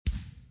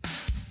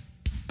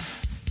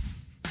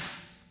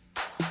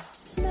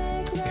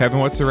Kevin,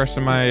 what's the rest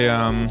of my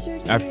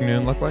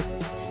afternoon look like?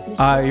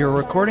 You're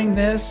recording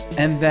this,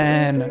 and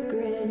then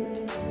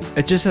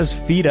it just says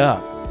feet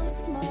up.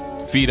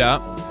 Feet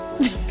up?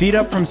 Feet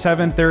up from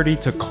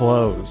 7:30 to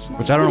close,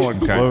 which I don't know what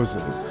close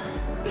is.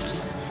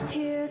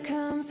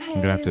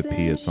 I'm going to have to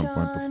pee at some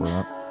point before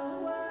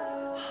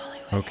that.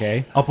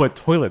 Okay. I'll put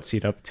toilet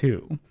seat up,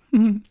 too.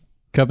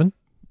 Kevin?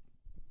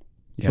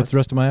 Yes. What's the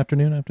rest of my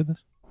afternoon after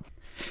this?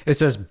 It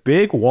says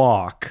big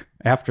walk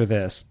after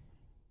this.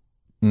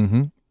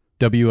 Mm-hmm.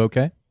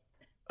 W-OK?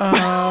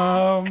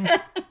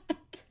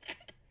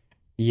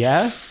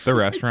 Yes. The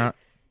restaurant.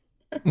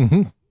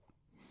 Mm-hmm.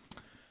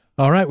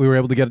 All right, we were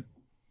able to get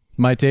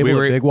my table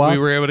at Big Walk. We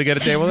were able to get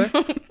a table there?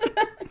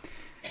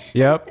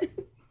 Yep.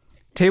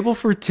 Table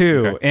for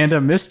two, Okay. and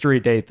a mystery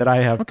date that I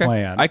have Okay.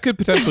 planned. I could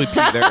potentially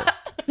pee there.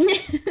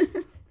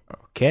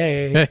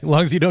 Okay. Hey, as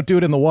long as you don't do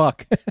it in the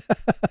walk.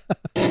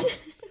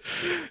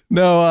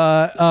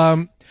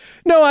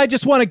 No, I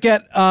just want to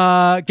get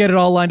it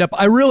all lined up.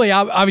 I really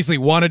obviously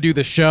want to do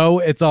the show.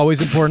 It's always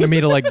important to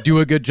me to like do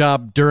a good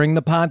job during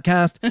the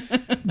podcast.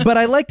 But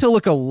I like to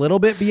look a little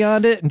bit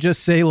beyond it and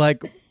just say,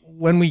 like,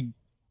 when we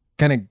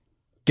kind of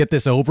get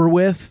this over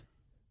with,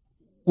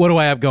 what do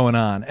I have going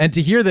on? And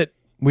to hear that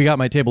we got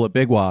my table at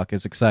Big Walk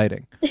is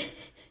exciting.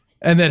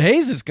 And that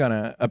Hayes is going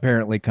to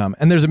apparently come.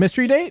 And there's a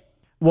mystery date?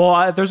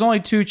 Well, there's only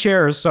 2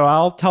 chairs, so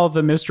I'll tell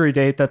the mystery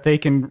date that they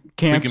can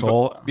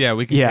cancel.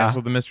 We can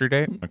cancel the mystery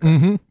date. Okay.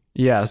 Mm-hmm.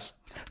 Yes.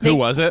 Who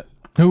was it?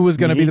 Who was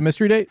going to be the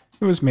mystery date?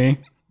 It was me.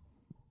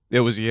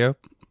 It was you. It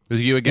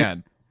was you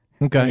again.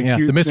 Okay, And a yeah.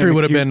 cute- The mystery and a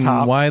would have cute been,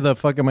 top. why the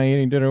fuck am I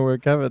eating dinner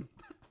with Kevin?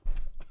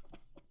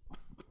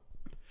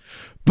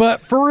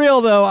 But for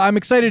real, though, I'm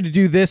excited to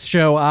do this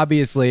show.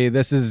 Obviously,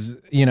 this is,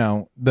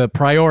 the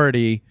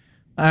priority.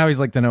 I always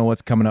like to know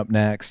what's coming up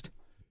next.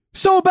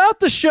 So about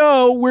the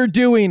show, we're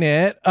doing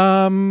it.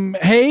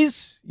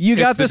 Hayes, you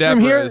got this from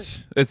here?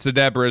 It's the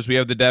Deborahs. We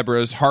have the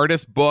Deborahs.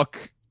 Hardest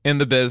book in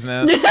the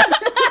business.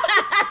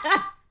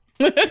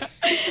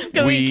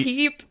 Can we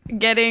keep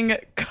getting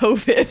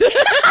COVID?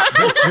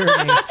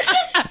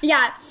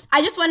 Yeah,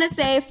 I just want to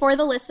say for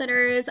the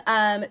listeners,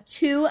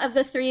 2 of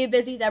the 3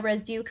 busy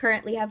Zebras do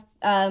currently have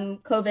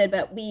COVID,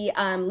 but we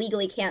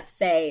legally can't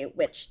say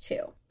which 2.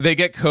 They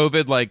get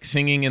COVID like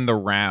singing in the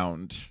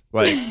round.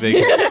 Like they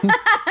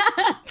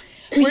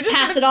We just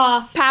pass it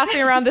off.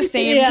 Passing around the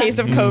same case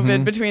of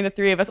COVID between the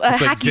 3 of us. A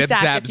like hacky zip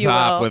sack, zap if you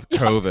zop will. with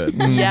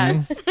COVID.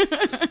 Yes.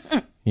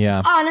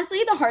 Yeah. Honestly,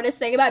 the hardest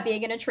thing about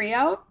being in a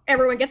trio,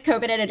 everyone gets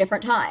COVID at a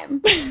different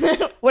time.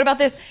 What about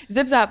this?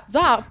 Zip zap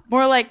zop.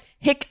 More like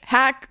hick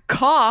hack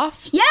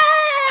cough.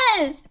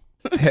 Yes!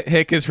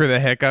 Hick is for the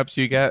hiccups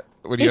you get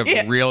when you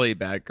have really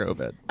bad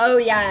COVID. Oh,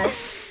 yeah.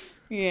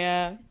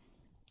 Yeah.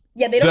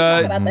 Yeah, they don't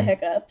talk about the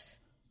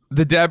hiccups.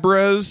 The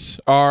Deborahs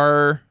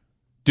are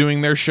doing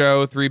their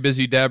show, 3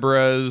 Busy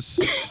Deborahs.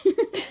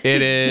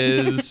 It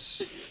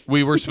is...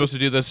 We were supposed to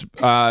do this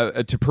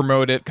to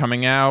promote it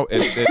coming out.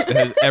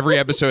 Every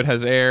episode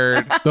has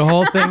aired. The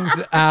whole thing's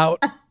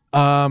out.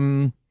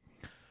 I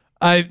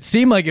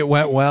seemed like it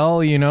went well,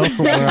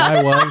 from where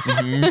I was.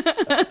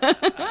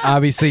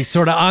 Obviously,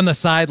 sort of on the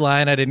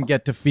sideline. I didn't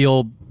get to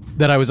feel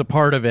that I was a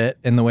part of it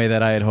in the way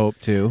that I had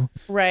hoped to.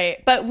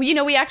 Right. But,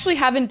 we actually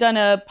haven't done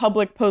a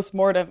public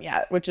postmortem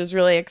yet, which is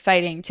really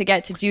exciting to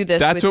get to do this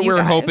That's with what you we're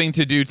guys. hoping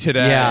to do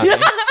today. Yeah.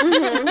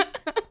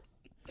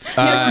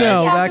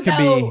 No, that could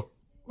be...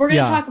 We're going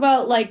to Yeah. talk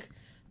about,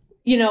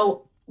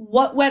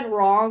 what went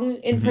wrong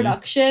in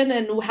production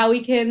and how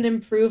we can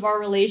improve our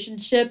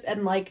relationship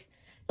and,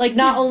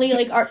 not only,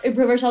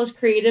 improve ourselves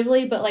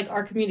creatively, but,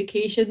 our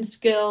communication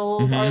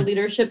skills, our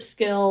leadership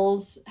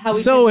skills, how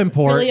we So can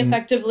important. really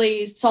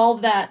effectively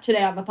solve that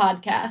today on the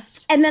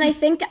podcast. And then I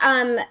think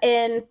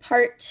in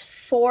part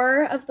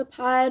 4 of the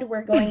pod,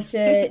 we're going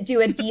to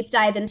do a deep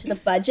dive into the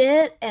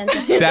budget and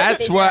just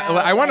That's figure what...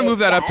 out, I want to move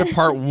that up to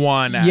part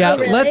 1. Yeah,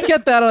 Really? let's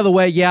get that out of the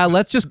way. Yeah,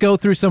 let's just go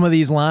through some of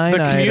these line The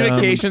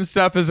communication items.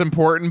 stuff is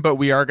important, but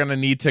we are going to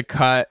need to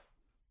cut...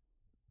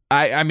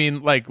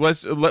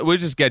 we'll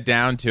just get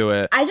down to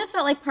it. I just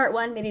felt like part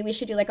 1, maybe we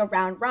should do a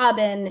round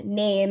robin,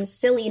 name,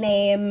 silly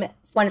name,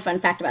 one fun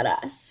fact about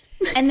us.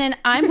 And then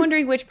I'm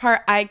wondering which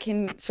part I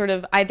can sort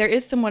of... there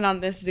is someone on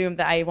this Zoom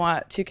that I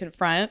want to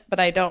confront, but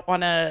I don't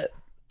want to...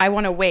 I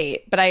want to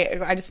wait, but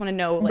I just want to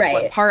know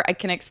what part I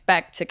can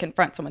expect to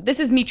confront someone. This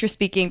is Mitra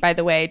speaking, by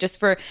the way, just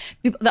for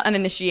people, the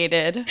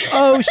uninitiated.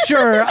 Oh,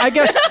 sure. I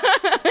guess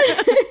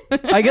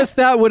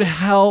that would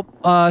help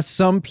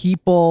some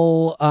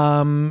people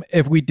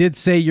if we did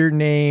say your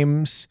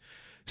names.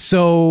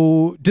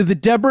 So, do the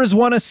Deborahs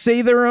want to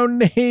say their own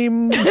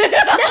names? Can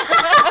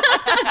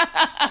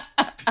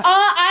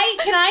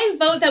I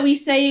vote that we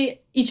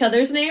say each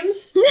other's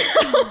names?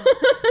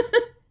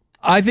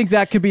 I think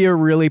that could be a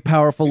really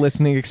powerful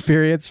listening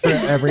experience for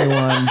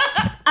everyone.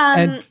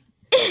 And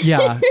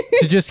yeah,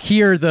 to just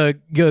hear the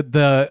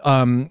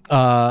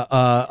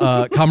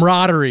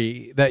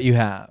camaraderie that you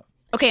have.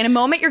 Okay, in a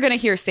moment, you're going to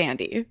hear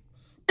Sandy.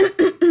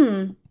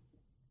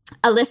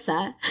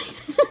 Alyssa.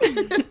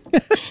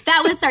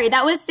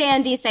 That was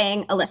Sandy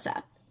saying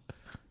Alyssa.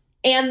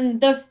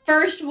 And the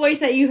first voice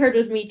that you heard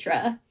was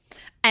Mitra.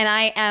 And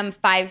I am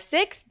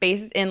 5'6",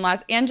 based in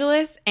Los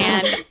Angeles,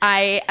 and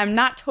I am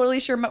not totally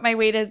sure what my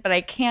weight is, but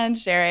I can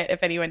share it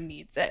if anyone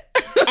needs it.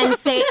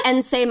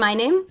 and say my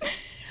name.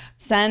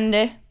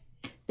 Sunday.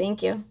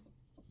 Thank you.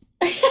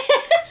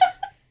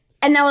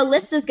 And now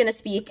Alyssa's going to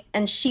speak,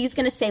 and she's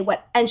going to say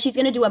and she's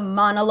going to do a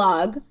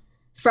monologue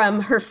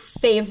from her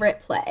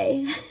favorite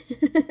play.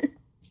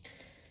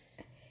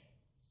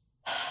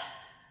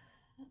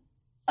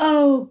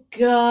 Oh,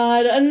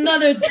 God.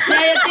 Another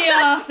day at the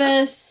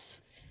office.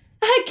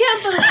 I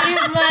can't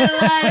believe my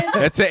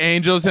life. It's the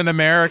angels in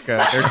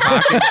America. They're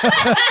talking.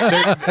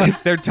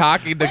 They're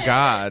talking to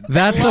God.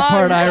 That's the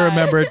part I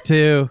remember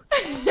too.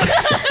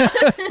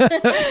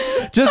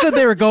 Just that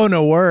they were going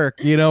to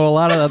work. You know, a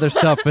lot of other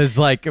stuff is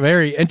like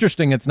very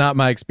interesting. It's not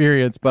my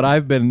experience, but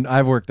I've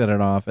worked at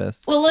an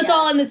office. Well, it's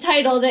all in the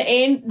title. The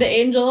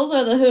angels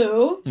are the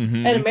who,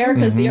 and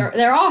America's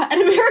their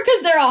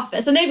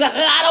office, and they've got a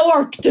lot of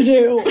work to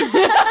do.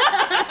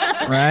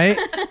 Right?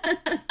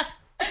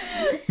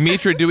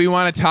 Mitra, do we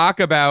want to talk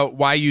about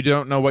why you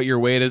don't know what your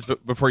weight is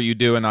before you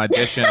do an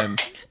audition?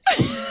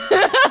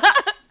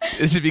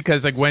 Is it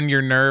because, like, when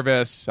you're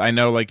nervous, I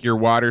know, like, your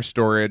water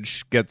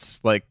storage gets,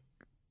 like,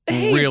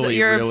 really,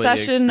 your really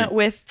obsession extreme.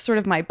 with sort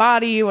of my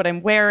body, what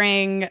I'm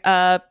wearing,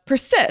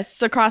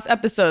 persists across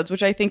episodes,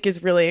 which I think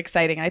is really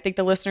exciting. And I think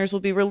the listeners will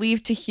be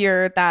relieved to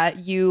hear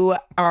that you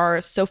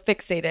are so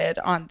fixated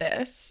on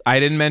this. I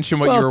didn't mention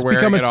what you were it's wearing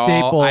become a at all.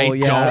 staple, I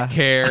yeah. don't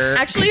care.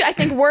 Actually, I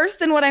think worse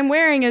than what I'm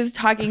wearing is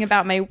talking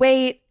about my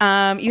weight.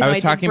 I was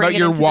talking about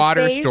your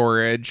water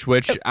storage,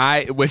 which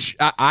I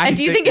And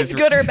do you think it's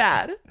good or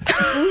bad?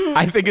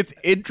 I think it's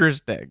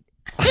interesting.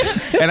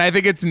 And I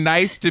think it's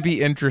nice to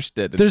be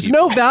interested. There's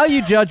no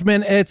value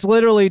judgment. It's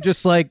literally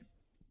just like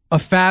a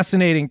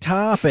fascinating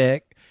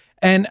topic.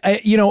 And,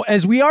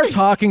 as we are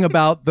talking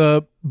about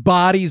the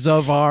bodies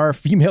of our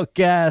female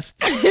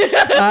guests,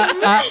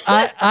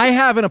 I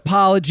have an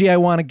apology I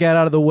want to get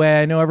out of the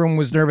way. I know everyone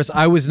was nervous.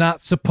 I was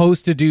not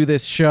supposed to do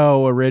this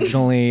show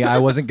originally. I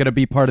wasn't going to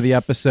be part of the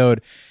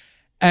episode.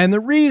 And the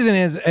reason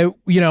is,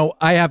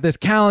 I have this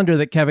calendar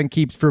that Kevin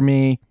keeps for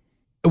me.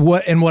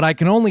 What I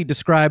can only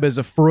describe as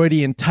a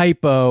Freudian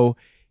typo,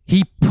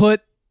 he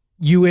put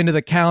you into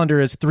the calendar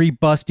as 3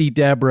 busty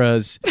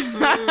Debras.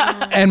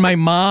 And my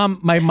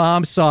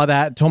mom saw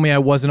that and told me I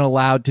wasn't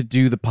allowed to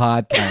do the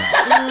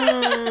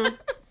podcast.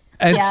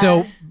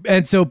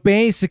 And so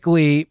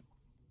basically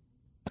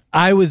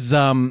I was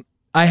I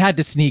had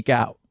to sneak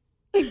out.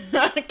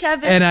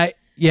 Kevin. And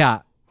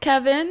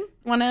Kevin,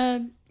 want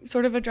to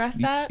sort of address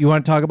that? You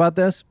want to talk about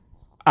this?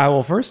 I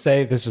will first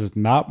say this is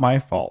not my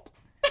fault.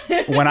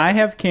 When I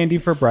have candy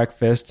for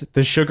breakfast,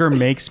 the sugar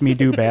makes me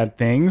do bad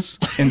things.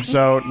 And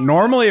so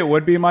normally it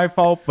would be my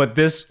fault, but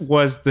this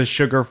was the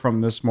sugar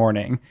from this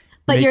morning.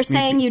 But you're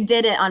saying you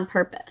did it on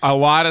purpose. A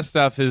lot of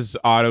stuff is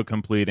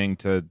auto-completing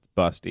to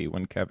Busty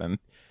when Kevin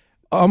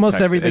Almost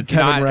texts it. everything It's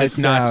Kevin not, writes It's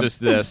not down. just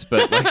this,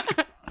 but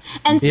like...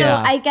 And so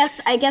Yeah. I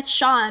guess,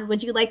 Sean,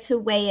 would you like to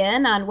weigh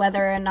in on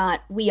whether or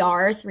not we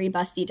are 3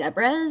 busty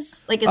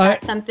Debras? Like, is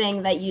that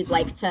something that you'd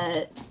like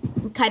to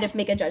kind of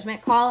make a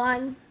judgment call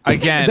on?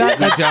 Again,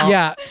 we don't...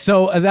 Yeah,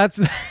 so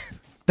that's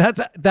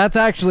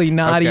actually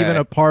not Okay. even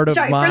a part of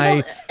Sorry, for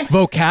my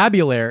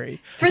vocabulary.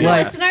 For the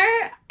listener,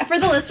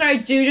 I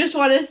do just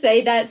want to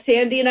say that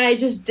Sandy and I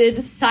just did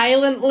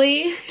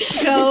silently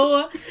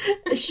show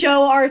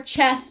our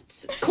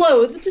chests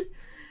clothed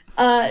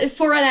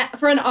for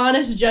an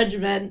honest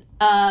judgment,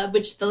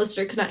 which the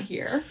listener could not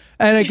hear.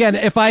 And again,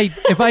 if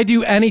I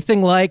do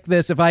anything like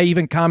this, if I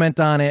even comment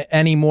on it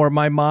anymore,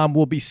 my mom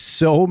will be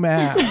so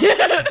mad.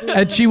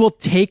 And she will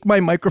take my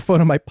microphone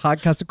and my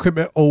podcast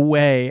equipment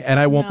away, and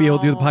I won't be able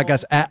to do the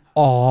podcast at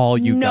all,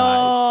 you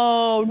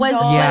guys.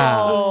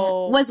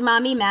 Was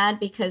mommy mad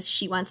because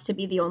she wants to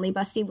be the only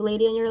busty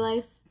lady in your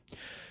life?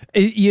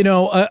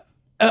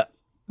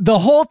 The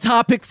whole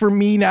topic for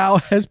me now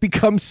has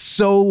become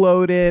so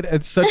loaded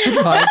and such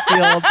a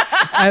minefield.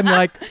 And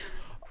like,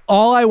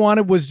 all I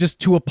wanted was just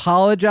to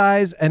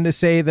apologize and to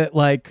say that,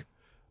 like,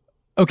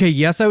 okay,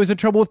 yes, I was in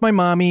trouble with my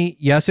mommy.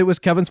 Yes, it was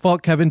Kevin's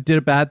fault. Kevin did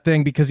a bad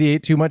thing because he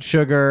ate too much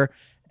sugar.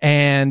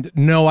 And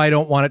no, I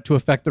don't want it to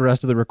affect the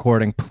rest of the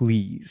recording,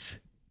 please.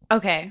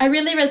 Okay. I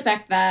really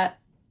respect that.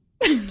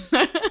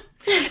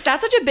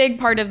 That's such a big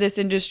part of this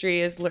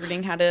industry, is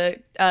learning how to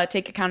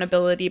take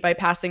accountability by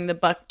passing the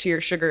buck to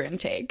your sugar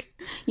intake.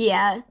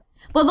 Yeah.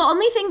 Well, the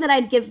only thing that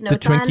I'd give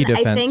notes on, defense.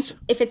 I think,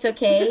 if it's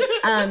okay,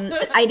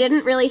 I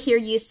didn't really hear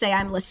you say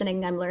I'm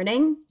listening, I'm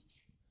learning.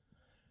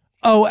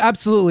 Oh,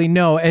 absolutely.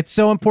 No, it's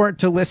so important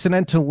to listen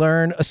and to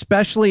learn,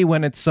 especially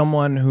when it's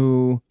someone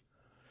who,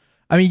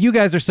 I mean, you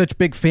guys are such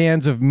big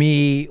fans of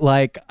me.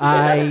 Like,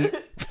 I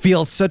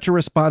feel such a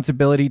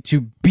responsibility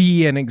to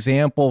be an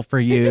example for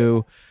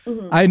you.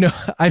 Mm-hmm. I know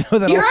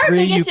that You're all our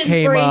three of you biggest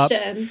came up.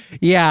 inspiration.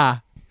 Yeah.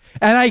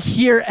 And I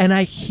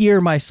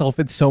hear myself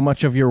in so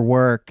much of your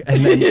work,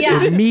 and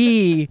then for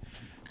me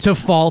to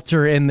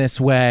falter in this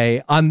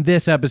way on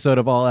this episode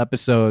of all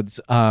episodes,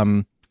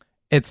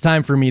 it's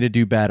time for me to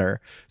do better.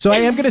 So I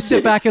am going to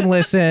sit back and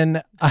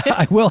listen.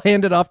 I will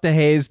hand it off to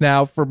Hayes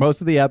now for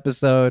most of the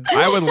episode.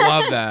 I would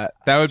love that.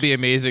 That would be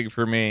amazing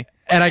for me.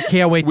 And I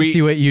can't wait to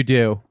see what you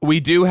do. We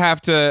do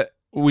have to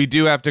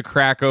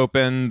crack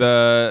open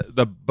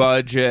the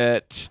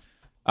budget.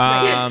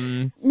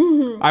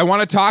 I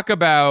want to talk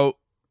about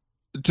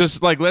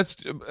just like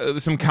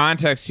some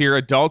context here.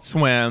 Adult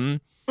Swim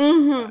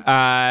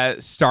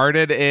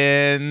started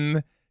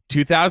in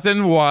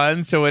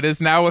 2001, so it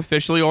is now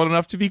officially old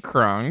enough to be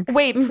crunk.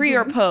 Wait, pre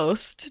or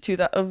post to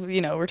the?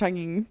 We're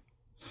talking.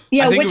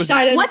 Yeah,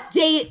 what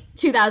date?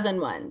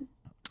 2001.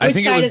 I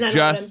think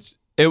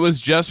it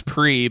was just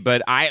pre,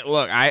 but I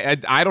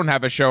don't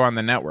have a show on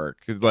the network.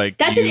 Like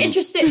that's an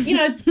interesting,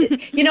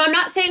 I'm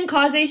not saying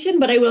causation,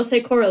 but I will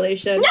say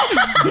correlation.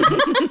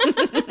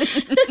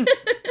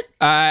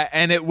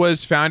 And it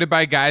was founded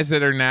by guys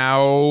that are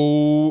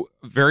now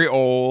very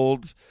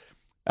old.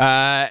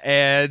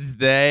 And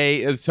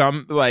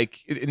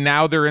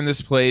now they're in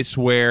this place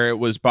where it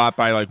was bought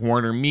by like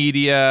Warner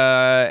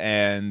Media,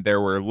 and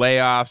there were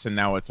layoffs, and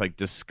now it's like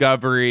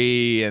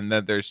Discovery, and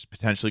then there's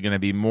potentially going to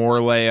be more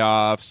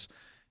layoffs.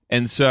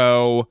 And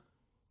so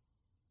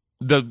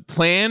the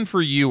plan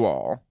for you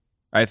all,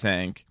 I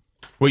think,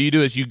 what you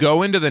do is you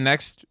go into the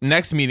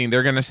next meeting.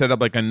 They're going to set up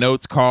like a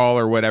notes call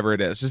or whatever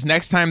it is. Just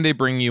next time they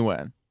bring you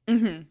in.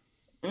 Mm-hmm.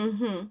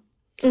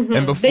 Mm-hmm.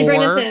 And before they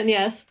bring us in,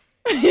 yes.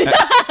 We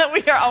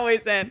are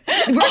always in.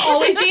 We're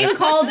always being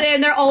called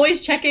in. They're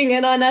always checking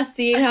in on us,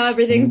 seeing how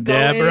everything's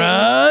going.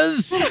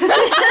 Deborah's.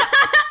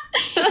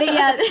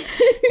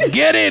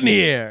 Get in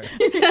here.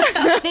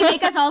 They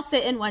make us all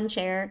sit in one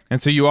chair.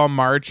 And so you all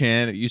march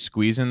in, you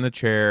squeeze in the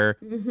chair.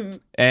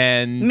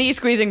 And me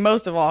squeezing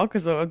most of all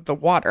because of the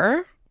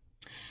water.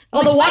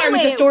 Oh, the water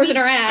just stores in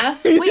her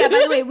ass. Well, yeah, by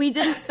the way, we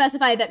didn't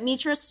specify that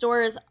Mitra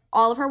stores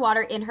all of her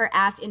water in her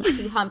ass in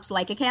 2 humps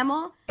like a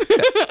camel.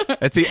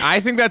 See,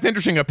 I think that's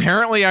interesting.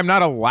 Apparently, I'm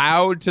not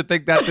allowed to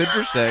think that's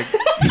interesting.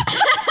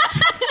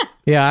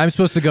 Yeah, I'm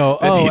supposed to go,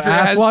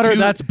 ass water?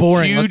 That's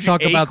boring. Let's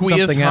talk about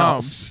something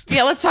else.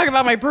 Yeah, let's talk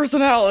about my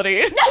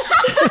personality.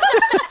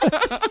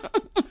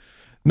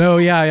 No,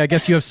 yeah, I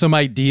guess you have some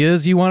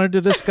ideas you wanted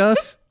to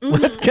discuss.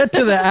 Let's get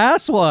to the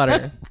ass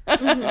water.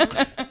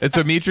 And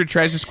so Mitra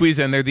tries to squeeze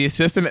in there. The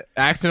assistant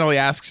accidentally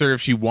asks her if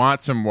she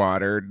wants some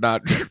water,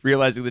 not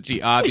realizing that she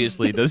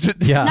obviously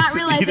doesn't. Yeah. Not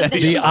realizing that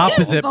she the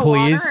opposite, the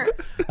please. water.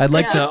 I'd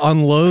like to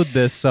unload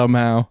this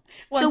somehow.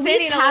 So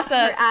we tap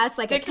her ass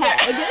like a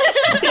keg.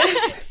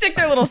 Stick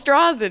their little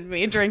straws in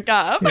me, drink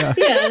up.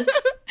 Yeah.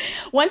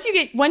 Once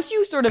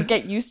you sort of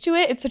get used to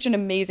it, it's such an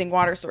amazing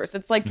water source.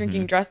 It's like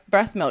drinking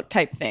breast milk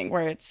type thing,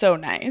 where it's so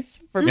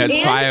nice for It's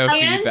people.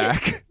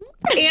 biofeedback.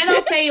 And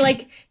I'll say,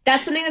 like,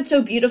 that's something that's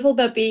so beautiful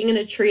about being in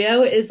a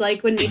trio is,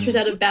 like, when Mitra's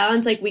out of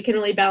balance, like, we can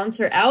really balance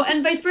her out,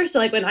 and vice versa.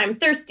 Like, when I'm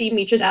thirsty,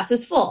 Mitra's ass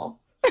is full.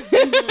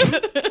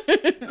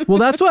 Well,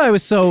 that's why I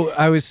was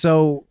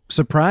so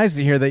surprised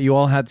to hear that you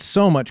all had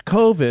so much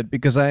COVID,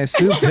 because I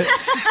assumed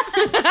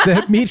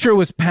that Mitra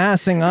was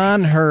passing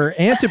on her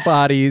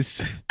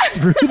antibodies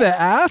through the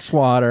ass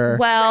water.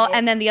 Well,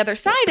 and then the other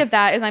side of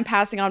that is I'm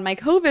passing on my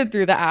COVID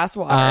through the ass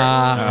water.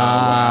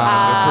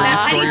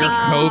 That's where you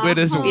store your COVID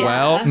as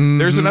well. Mm-hmm.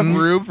 There's enough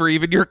room for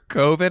even your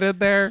COVID in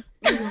there.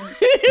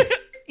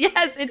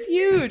 Yes, it's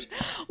huge.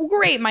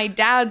 Great, my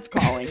dad's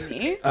calling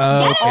me.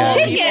 Okay.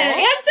 Take it.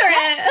 Answer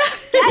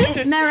it.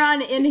 Get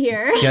Meron in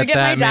here. Get get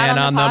my that dad man on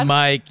on the the pod?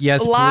 mic.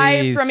 Yes, Live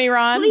please. from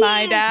Iran, Please.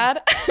 my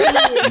dad.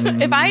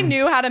 If I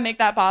knew how to make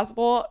that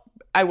possible,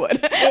 I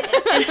would.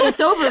 It's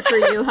over for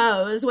you,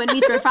 hoes, when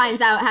Mitra finds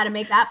out how to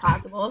make that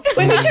possible.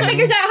 When Mitra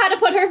figures out how to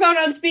put her phone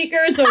on speaker,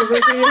 it's over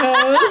for you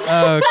hoes.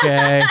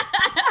 Okay.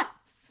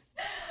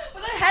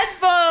 With the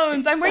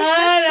headphones. I'm wearing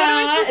I what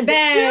am I supposed to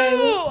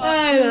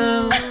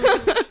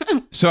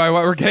do? So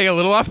we're getting a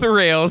little off the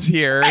rails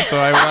here. So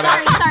I want to.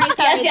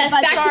 Sorry. Yes,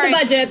 back to the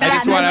budget. I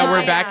just want to. Yeah.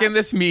 We're back in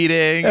this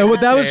meeting.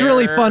 That was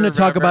really fun to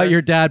talk Remember? about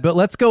your dad, but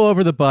let's go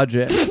over the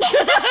budget.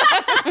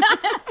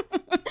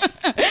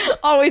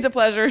 Always a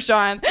pleasure,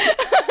 Sean.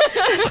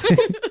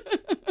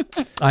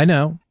 I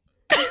know.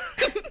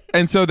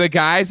 And so the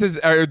guys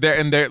are there,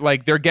 and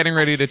they're getting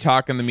ready to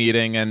talk in the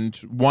meeting, and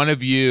one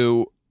of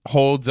you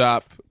holds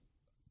up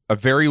a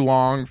very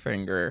long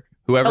finger.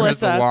 Whoever has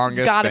the Alyssa.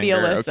 longest It's gotta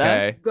finger, be Alyssa.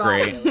 okay,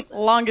 great.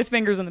 Longest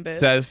fingers in the biz.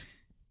 Says,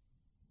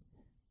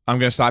 I'm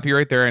going to stop you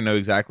right there. I know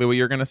exactly what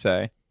you're going to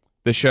say.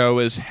 The show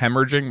is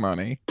hemorrhaging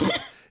money.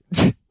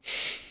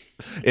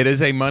 It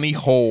is a money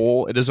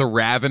hole. It is a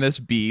ravenous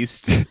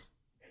beast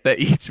that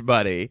eats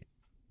money.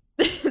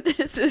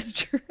 This is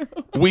true.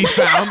 We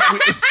found...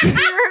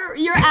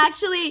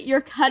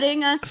 You're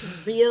cutting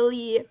us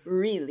really,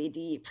 really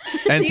deep.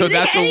 And so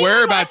that's what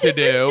we're about to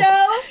do.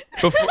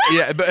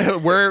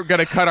 But we're going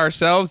to cut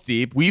ourselves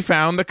deep. We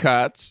found the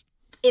cuts.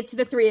 It's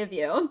the 3 of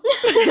you.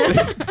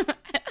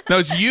 No,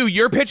 it's you.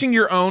 You're pitching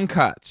your own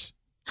cuts.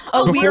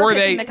 Oh, Before we're they-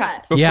 pitching the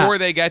cuts. Before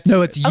they get to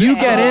No, it's you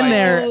Okay. get in Oh.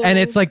 there, and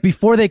it's like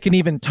before they can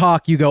even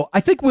talk, you go, I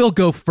think we'll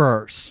go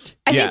first.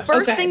 I Yes. think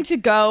first Okay. thing to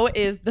go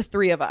is the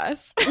 3 of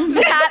us.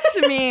 That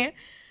to me.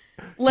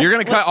 You're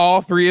gonna cut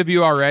all three of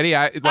you already?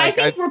 I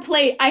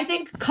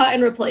think cut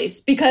and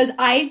replace, because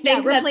I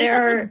think that replace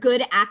they're us with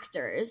good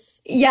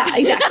actors. Yeah,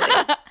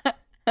 exactly.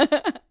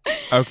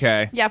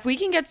 Okay. Yeah, if we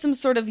can get some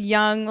sort of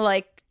young,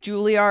 like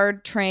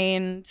Juilliard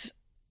trained,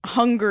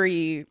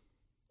 hungry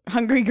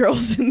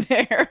girls in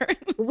there.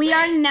 We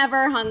are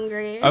never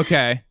hungry.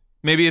 Okay.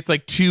 Maybe it's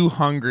like 2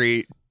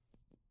 hungry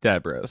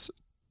Debras.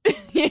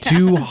 Yeah.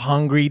 2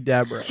 hungry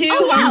Deborah. Two yeah,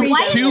 hungry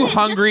why Debras. isn't Two it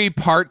hungry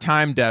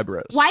part-time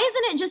Debras. Why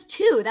isn't it just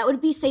 2? That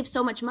would save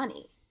so much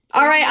money.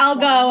 All right, I'll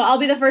go. I'll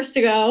be the first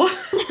to go.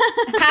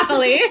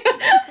 Happily.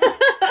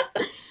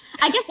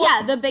 I guess,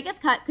 yeah, the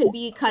biggest cut could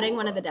be cutting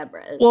one of the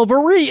Debras. Well,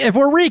 if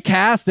we're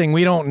recasting,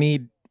 we don't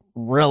need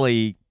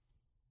really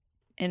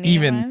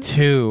even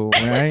 2,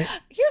 right?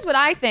 Here's what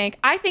I think.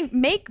 I think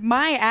make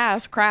my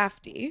ass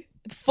crafty.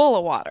 It's full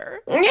of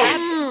water.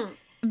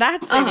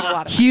 That's saving a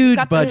lot of money.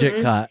 Huge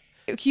budget cut.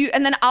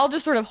 And then I'll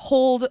just sort of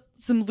hold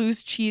some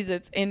loose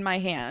Cheez-Its in my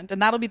hand, and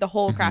that'll be the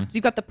whole craft.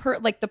 You've got the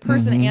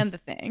person and the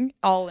thing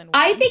all in one.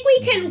 I think we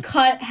can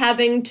cut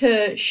having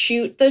to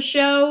shoot the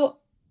show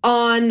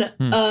on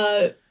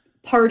a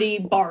party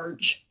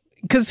barge.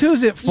 Because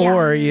who's it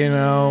for, you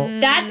know?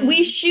 That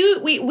we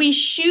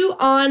shoot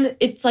on,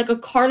 it's like a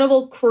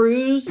Carnival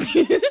cruise.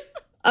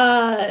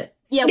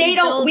 Yeah, they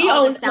don't. We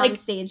all own the sound like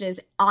stages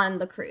on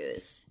the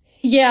cruise.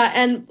 Yeah,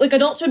 and like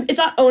Adult Swim, it's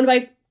not owned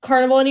by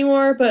Carnival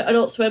anymore, but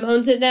Adult Swim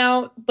owns it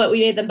now. But we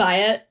made them buy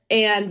it,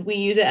 and we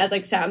use it as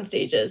like sound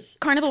stages.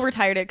 Carnival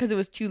retired it because it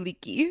was too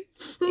leaky,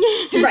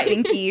 too Right.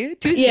 sinky,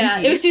 too Yeah,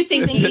 sinky. it was too Too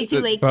stinky. sinky, too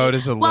The leaky. boat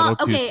is a little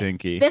too okay,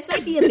 sinky. This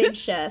might be a big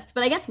shift,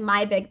 but I guess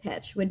my big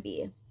pitch would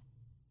be,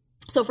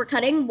 so if we're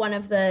cutting one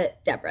of the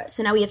Debras,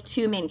 so now we have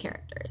 2 main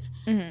characters.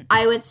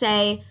 I would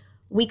say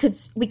we could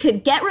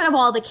get rid of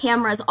all the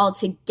cameras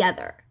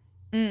altogether,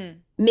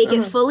 make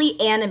it fully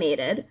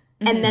animated,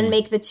 and then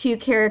make the 2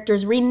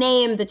 characters,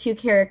 rename the 2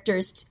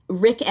 characters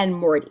Rick and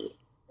Morty.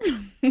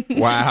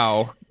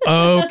 Wow.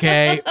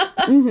 Okay.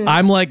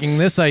 I'm liking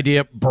this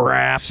idea,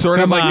 Brap. Sort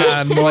of Come like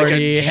on, a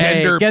Morty.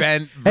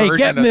 gender-bent Hey, version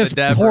get in of this the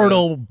Debras.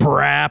 portal,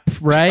 Brap,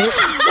 right?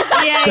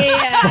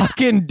 Yeah.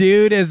 Fucking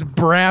dude is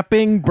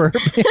brapping,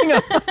 burping,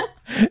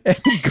 and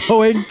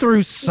going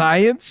through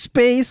science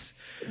space.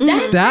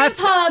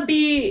 That's Grandpa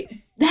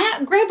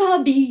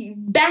be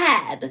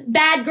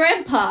bad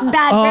grandpa.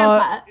 Bad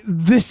grandpa.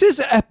 This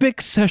is epic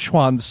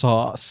Szechuan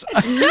sauce.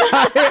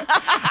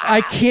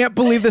 I can't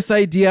believe this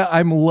idea.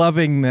 I'm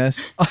loving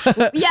this. Yeah,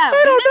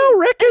 I don't know,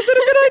 Rick. Is it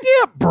a good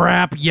idea?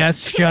 Brap. Yes.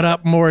 Shut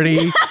up, Morty.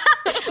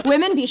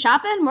 women be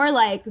shopping, more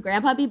like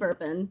grandpa be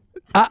burping.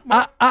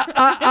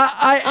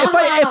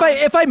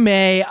 If I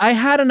may, I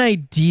had an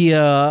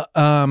idea,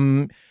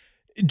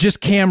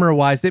 just camera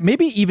wise, that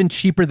maybe even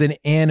cheaper than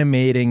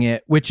animating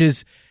it, which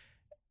is,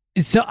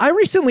 so I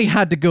recently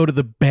had to go to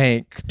the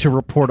bank to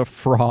report a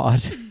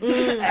fraud.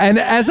 And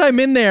as I'm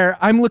in there,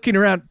 I'm looking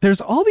around. There's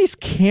all these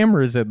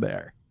cameras in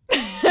there.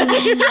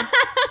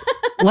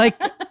 Like,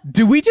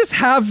 do we just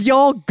have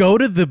y'all go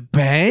to the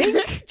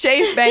bank?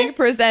 Chase Bank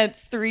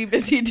presents 3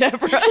 Busy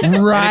Debra.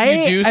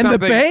 Right? do And the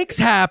something- bank's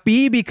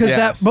happy because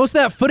Yes. that most of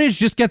that footage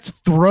just gets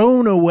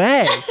thrown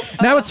away.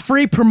 Now it's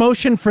free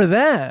promotion for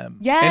them.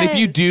 Yes. And if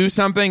you do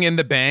something in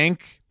the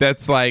bank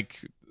that's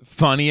like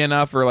funny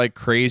enough or like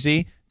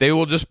crazy, they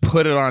will just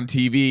put it on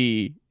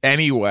TV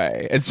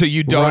anyway. And so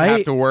you don't have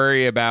Right. to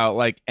worry about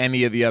like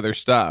any of the other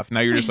stuff. Now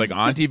you're just like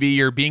on TV,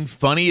 you're being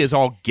funny as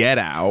all get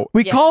out.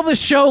 We Yeah. call the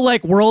show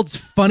like World's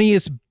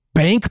Funniest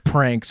Bank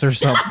Pranks or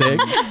something.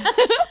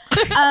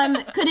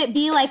 Could it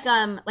be like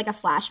a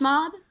flash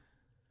mob?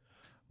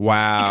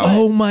 Wow.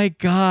 Oh my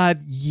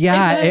God.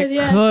 Yeah, It it could,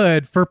 yeah.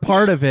 could for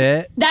part of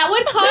it. That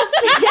would cost.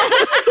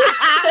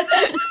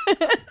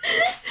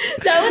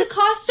 That would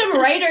cost some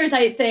writers,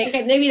 I think,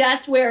 and maybe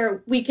that's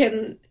where we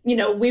can,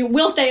 we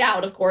will stay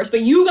out, of course,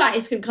 but you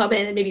guys can come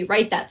in and maybe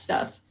write that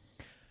stuff.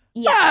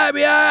 Yeah. I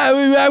mean,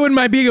 I wouldn't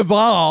mind being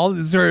involved.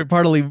 It's sort of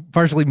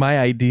partially my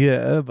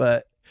idea,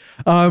 but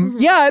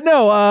yeah,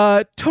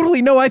 no,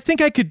 totally. No, I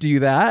think I could do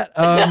that.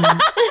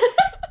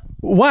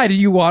 Why do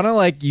you want to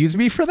like use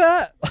me for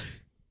that?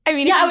 I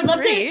mean, Yeah, if I would you love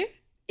agree. to.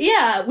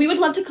 Yeah, we would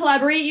love to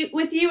collaborate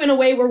with you in a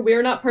way where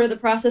we're not part of the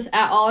process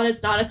at all, and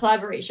it's not a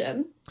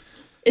collaboration.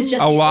 It's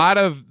just A you. lot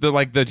of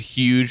the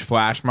huge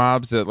flash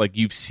mobs that like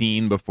you've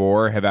seen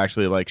before have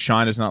actually like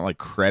Sean is not like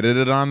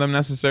credited on them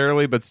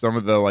necessarily, but some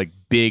of the like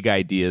big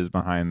ideas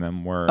behind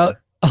them were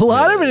A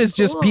lot of it is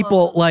just Cool.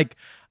 people like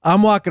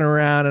I'm walking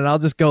around and I'll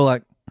just go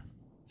like,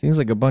 seems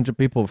like a bunch of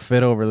people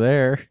fit over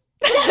there.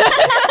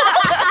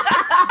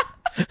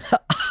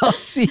 I'll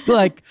see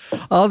like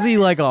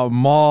a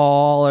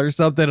mall or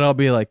something. And I'll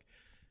be like,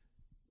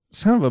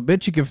 son of a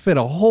bitch, you can fit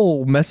a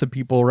whole mess of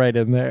people right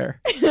in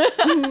there.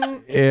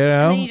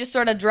 And then you just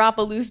sort of drop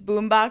a loose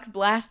boombox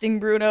blasting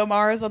Bruno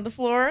Mars on the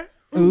floor.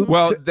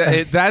 well,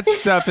 that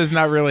stuff is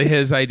not really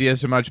his idea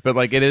so much, but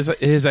like it is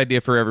his idea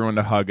for everyone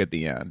to hug at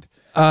the end.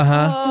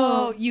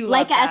 Oh, you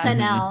Like a love that.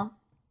 SNL.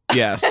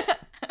 Yes,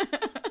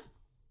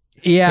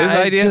 Yeah, his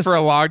it's idea just- for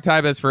a long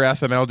time is for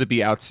SNL to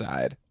be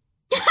outside.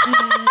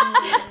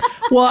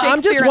 Well,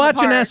 I'm just Shakespeare in the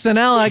watching park.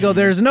 SNL. I go,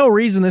 there's no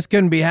reason this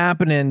couldn't be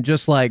happening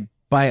just like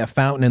by a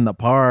fountain in the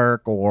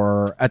park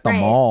or at the Right.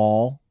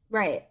 mall.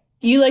 Right.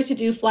 You like to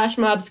do flash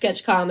mob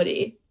sketch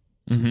comedy,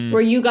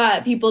 where you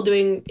got people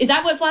doing. Is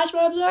that what flash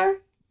mobs are?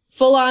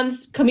 Full on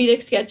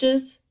comedic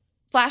sketches.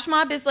 Flash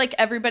mob is like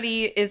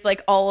everybody is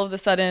like all of a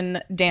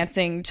sudden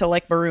dancing to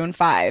like Maroon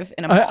 5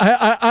 in a mall.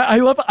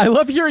 I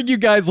love hearing you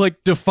guys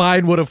like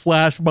define what a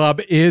flash mob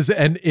is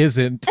and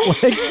isn't.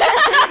 Like,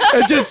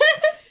 it's just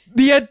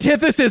the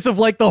antithesis of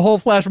like the whole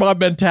flash mob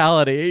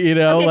mentality. You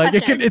know, Okay, like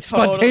question. it's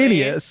Totally.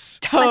 spontaneous.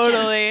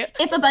 Totally.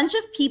 If a bunch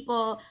of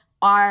people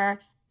are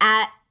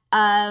at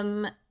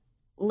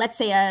let's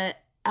say a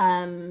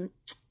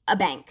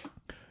bank,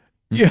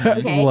 Yeah,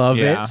 Okay. love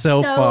Yeah. it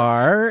so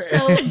far.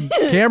 so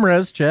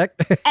Cameras check.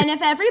 and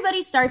if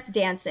everybody starts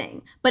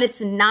dancing, but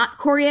it's not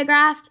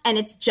choreographed and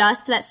it's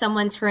just that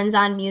someone turns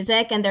on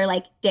music and they're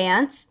like,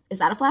 dance, is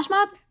that a flash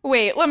mob?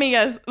 Wait, let me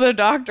guess. The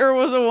doctor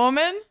was a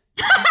woman?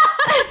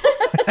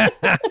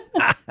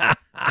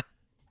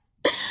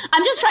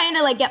 I'm just trying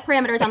to like get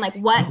parameters on like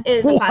what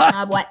is a flash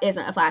mob, what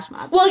isn't a flash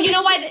mob. Well, you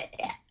know what?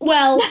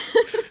 Well,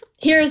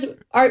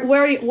 what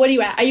are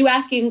you at? Are you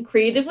asking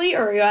creatively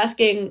or are you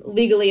asking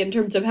legally in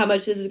terms of how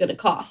much this is going to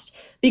cost?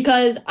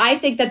 Because I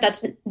think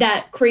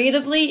that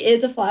creatively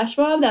is a flash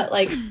mob, that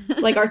like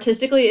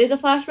artistically is a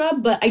flash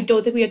mob, but I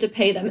don't think we have to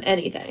pay them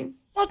anything.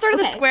 Well, it's sort of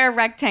the Okay. square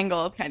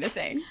rectangle kind of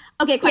thing.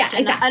 Okay, question.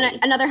 exactly.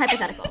 Another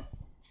hypothetical.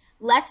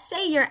 Let's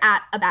say you're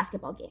at a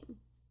basketball game.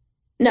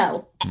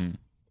 No.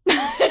 Bear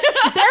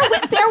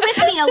with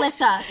me,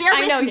 Alyssa. Bear I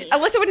with know. me.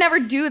 Alyssa would never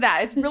do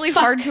that. It's really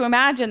hard to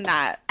imagine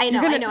that. I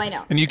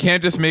know. And you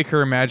can't just make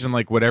her imagine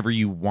like whatever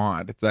you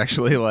want. It's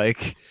actually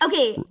like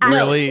Okay,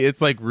 really,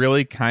 it's like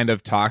really kind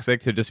of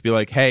toxic to just be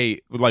like, hey,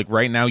 like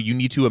right now you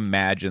need to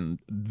imagine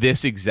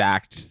this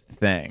exact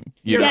thing.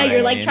 You know Yeah, what I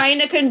you're like mean? trying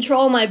to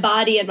control my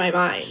body and my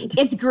mind.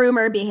 it's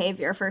groomer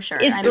behavior for sure.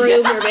 It's I mean,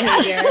 groomer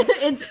behavior.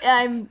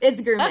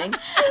 it's grooming.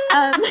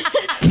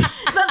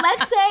 But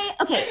let's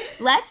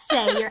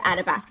say you're at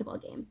a basketball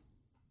game.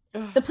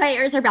 The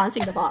players are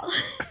bouncing the ball.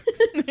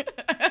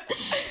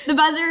 The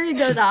buzzer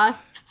goes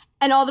off,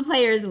 and all the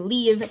players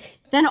leave.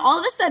 Then all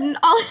of a sudden,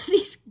 all of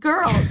these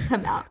girls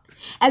come out,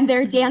 and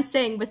they're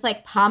dancing with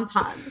like pom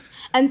poms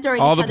and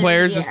throwing all each the other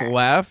players in the just air.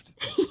 left.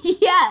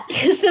 Yeah,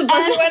 Because the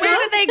buzzer went Where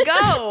off. did they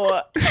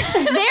go?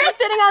 they're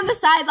sitting on the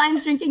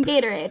sidelines drinking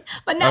Gatorade.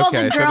 But now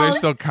Okay, the so they're girls,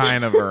 still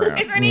kind of around.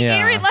 Is there any Yeah.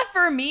 Gatorade left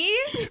for me?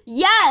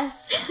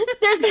 yes,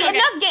 there's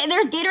enough.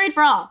 There's Gatorade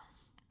for all.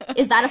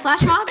 Is that a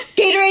flash mob?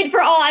 Gatorade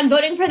for all. I'm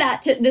voting for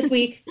that this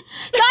week. Guys,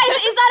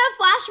 is that a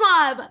flash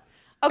mob?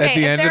 Okay, At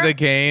the if end of they're- the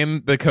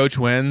game, the coach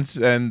wins,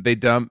 and they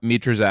dump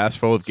Mitra's ass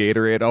full of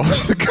Gatorade all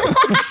over the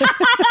coach.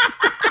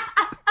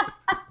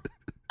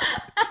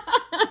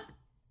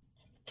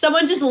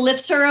 Someone just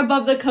lifts her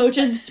above the coach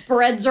and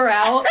spreads her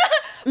out.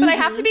 But I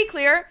have to be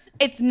clear,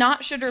 it's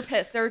not sugar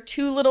piss. There are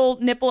two little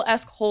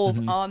nipple-esque holes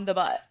Mm-hmm. on the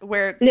butt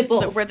where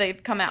Nipples. where they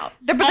come out.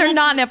 But And they're it's-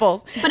 not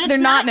nipples. But it's they're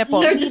not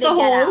nipples. They're easy just to the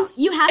get out. holes.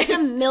 You have to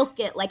milk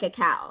it like a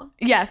cow.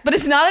 Yes, but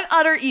it's not an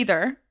udder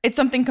either. It's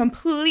something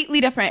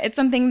completely different. It's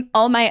something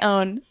all my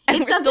own. And It's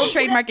we're still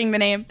something trademarking the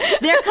name.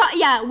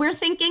 We're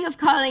thinking of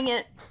calling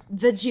it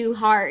the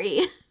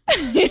Juhari.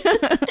 I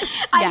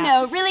Yeah.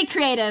 know, really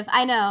creative.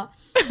 I know.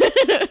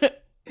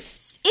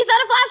 Is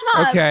that a flash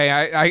mob?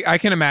 Okay, I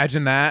can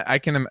imagine that.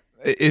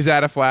 Is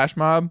that a flash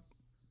mob?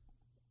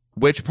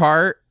 Which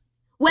part?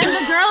 When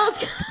the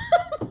girls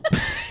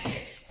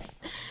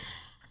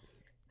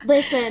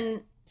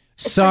listen,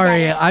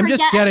 Sorry, it. I'm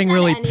just Forget I getting said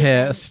really anything.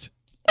 pissed.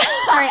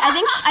 sorry, I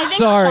think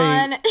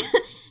Sorry.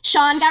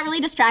 Sean got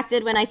really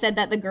distracted when I said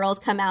that the girls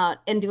come out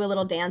and do a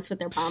little dance with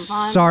their pom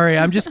poms. Sorry,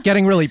 I'm just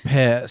getting really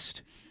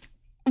pissed.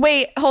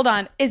 Wait, hold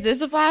on. Is this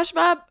a flash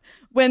mob?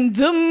 When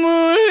the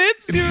moon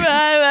hits you,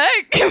 I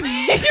like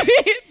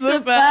it's a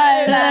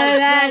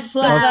That's a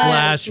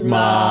Flash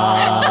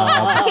mob.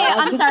 Okay,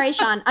 I'm sorry,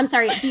 Sean. I'm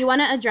sorry. Do you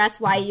want to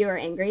address why you are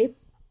angry?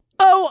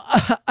 Oh,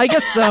 I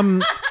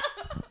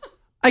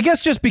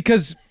guess just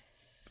because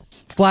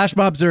flash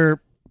mobs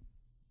are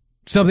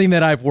something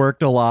that I've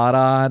worked a lot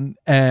on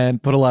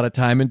and put a lot of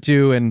time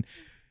into, and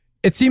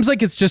it seems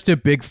like it's just a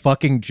big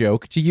fucking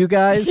joke to you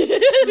guys.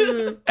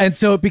 And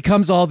so it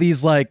becomes all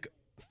these like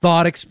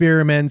thought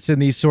experiments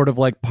and these sort of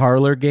like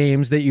parlor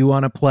games that you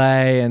want to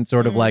play, and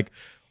sort of like,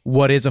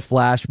 what is a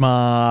flash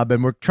mob?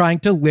 And we're trying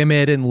to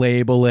limit and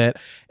label it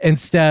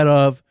instead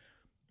of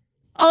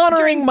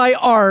honoring my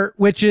art,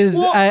 which is,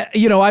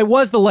 I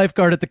was the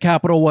lifeguard at the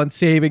Capital One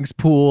savings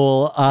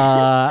pool.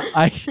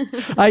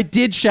 I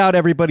did shout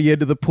everybody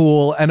into the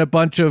pool, and a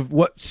bunch of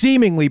what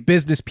seemingly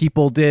business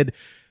people did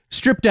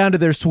strip down to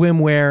their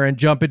swimwear and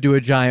jump into a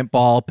giant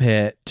ball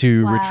pit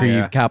to retrieve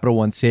Yeah. Capital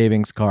One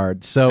savings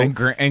cards. So, And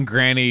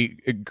Granny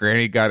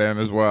got in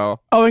as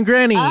well. and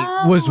Granny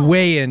was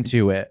way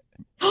into it.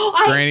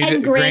 Granny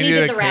Granny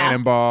did a the rap.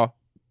 cannonball.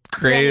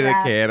 Created a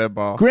rap.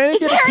 cannonball. Granny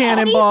did a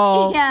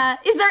cannonball.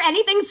 Is there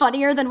anything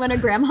funnier than when a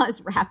grandma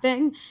is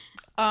rapping?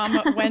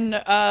 when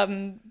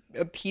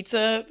a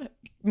pizza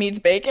means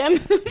bacon.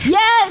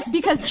 Yes,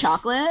 because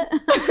chocolate.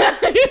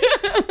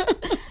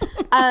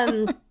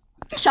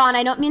 Sean,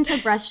 I don't mean to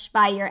brush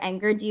by your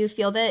anger. Do you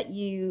feel that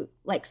you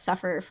like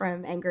suffer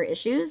from anger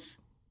issues?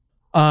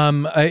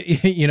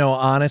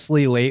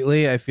 Honestly,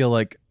 lately I feel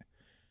like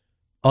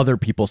other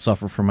people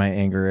suffer from my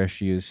anger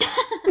issues.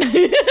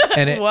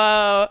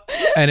 Whoa.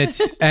 And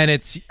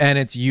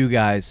it's you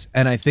guys.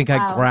 And I think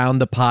I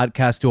ground the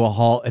podcast to a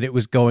halt, and it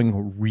was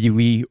going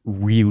really,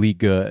 really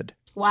good.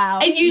 Wow.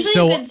 And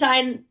usually a good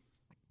sign.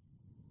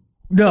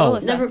 No,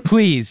 Alyssa.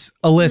 Please,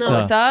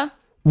 Alyssa. Alyssa?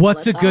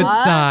 What's a good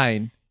What?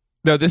 sign?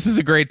 No, this is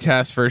a great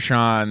test for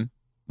Sean.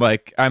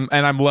 Like, I'm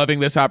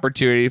loving this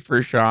opportunity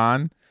for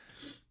Sean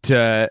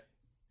to.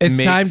 It's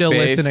make time to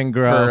space listen and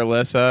grow. for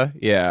Alyssa.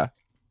 Yeah.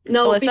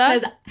 No, Alyssa?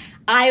 because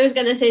I was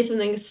going to say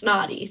something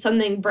snotty,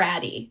 something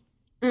bratty.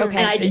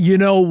 Okay. And You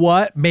know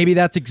what? Maybe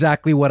that's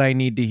exactly what I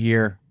need to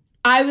hear.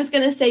 I was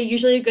going to say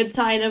usually a good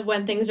sign of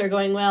when things are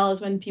going well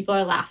is when people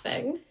are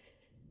laughing.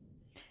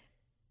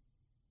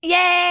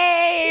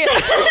 Yay!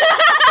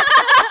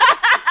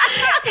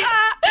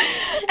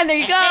 And there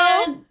you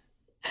go.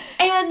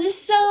 And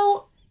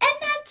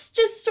that's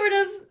just sort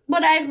of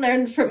what I've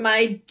learned from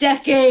my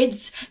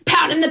decades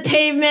pounding the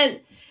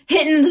pavement,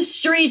 hitting the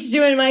streets,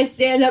 doing my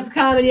stand-up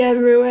comedy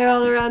everywhere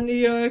all around New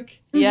York.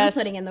 Yes.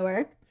 Putting in the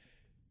work.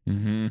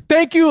 Mm-hmm.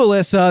 Thank you,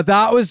 Alyssa.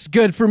 That was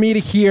good for me to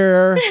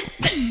hear.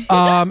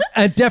 And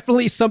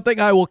definitely something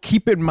I will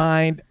keep in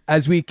mind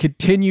as we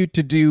continue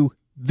to do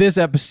this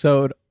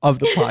episode of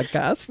the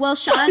podcast. Well,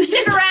 Sean,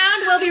 Stick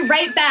around. We'll be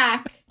right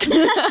back.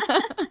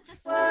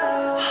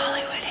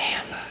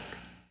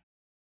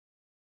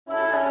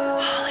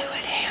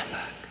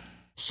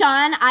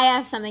 Sean, I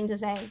have something to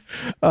say.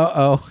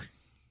 Uh-oh.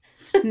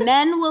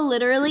 Men will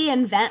literally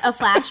invent a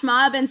flash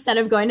mob instead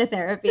of going to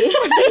therapy.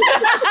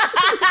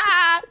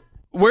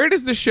 Where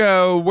does the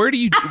show? Where do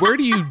you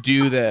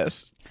do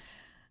this?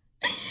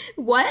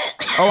 What?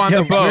 Oh, on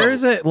the boat. Where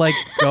is it?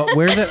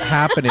 Where's it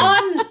happening?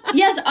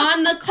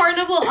 On the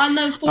Carnival, on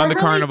the formerly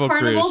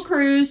Carnival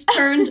Cruise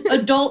turned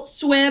Adult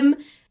Swim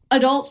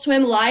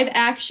live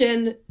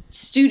action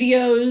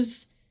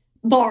studios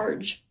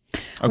barge.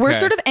 Okay. We're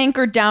sort of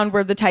anchored down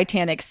where the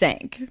Titanic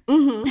sank.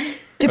 Mm-hmm.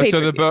 To pay so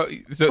the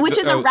tribute. boat, Which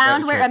is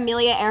around where right.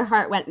 Amelia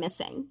Earhart went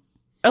missing.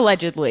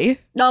 Allegedly.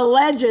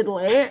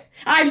 Allegedly.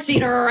 I've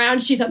seen her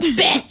around. She's a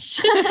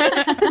bitch.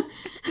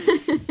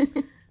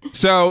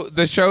 So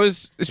the show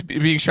is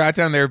being shot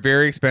down there.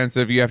 Very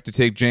expensive. You have to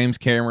take James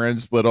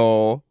Cameron's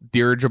little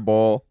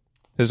dirigible,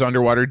 his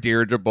underwater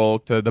dirigible,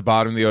 to the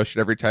bottom of the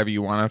ocean every time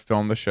you want to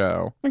film the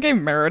show. Okay,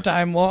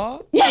 maritime law.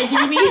 Yeah,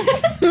 do you mean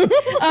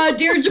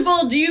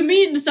dirigible? Do you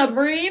mean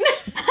submarine?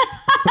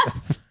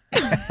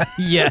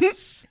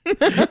 Yes.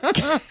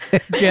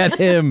 Get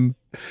him.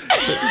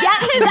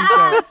 Get his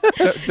ass.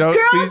 Don't,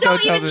 Girl, please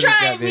don't tell even them to try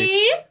get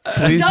me.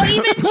 Please, Don't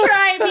even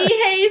try me,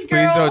 Hayes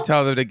girl. please don't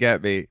tell them to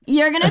get me.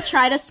 You're going to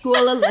try to school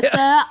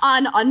Alyssa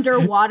on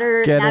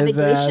underwater Get his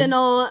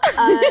navigational.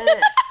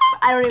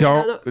 I don't even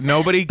know. Don't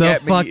nobody The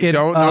get me. fucking,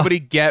 Don't nobody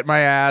get my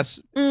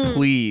ass, Mm.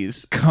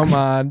 please. Come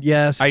on.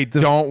 Yes. I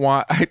don't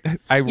want.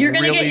 I You're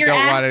gonna get really your don't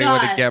ass want anyone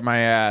to got. get my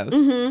ass.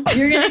 Mm-hmm.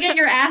 You're gonna get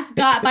your ass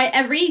got by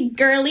every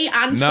girly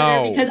on Twitter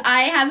No. because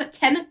I have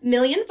 10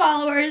 million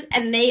followers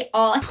and they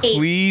all hate.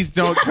 Please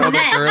don't tell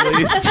the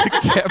girlies to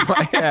get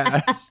my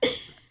ass.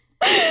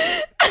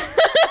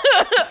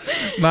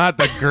 Not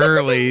the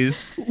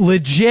girlies.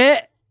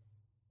 Legit.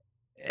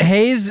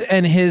 Hayes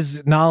and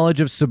his knowledge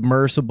of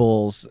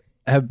submersibles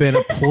have been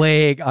a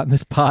plague on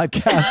this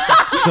podcast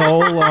for so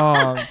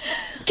long.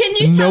 Can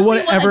you tell No one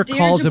me what ever a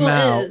calls him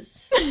dirigible out.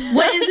 is?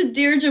 What is a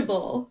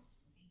dirigible?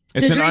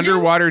 It's an Didgeridoo?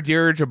 underwater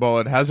dirigible.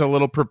 It has a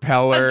little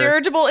propeller. A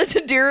dirigible is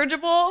a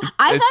dirigible?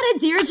 I thought a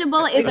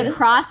dirigible is a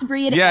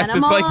crossbreed Yes,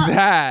 animal. it's like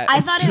that. I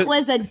It's thought just- it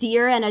was a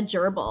deer and a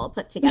gerbil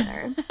put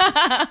together.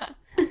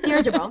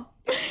 Dirigible.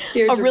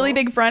 Dirigible. A really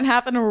big front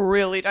half and a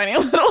really tiny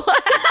little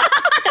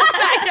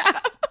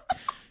half.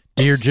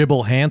 Dear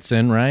Jibble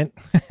Hansen, right?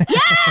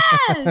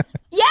 Yes!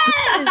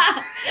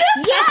 Yes!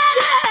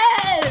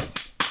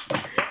 Yes!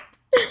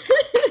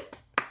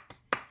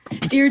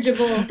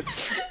 Dirigible.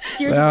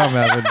 Dirigible. I'm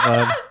having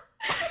fun.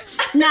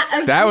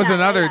 That was Yeah,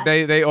 another.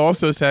 yeah. They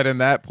also said in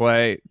that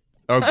play,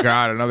 oh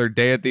God, another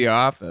day at the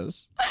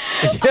office.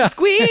 Yeah.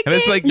 Squeak. And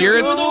it's like you're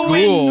in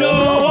school.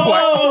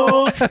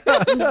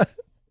 What?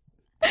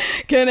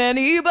 Can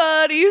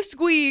anybody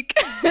squeak?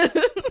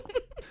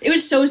 It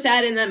was so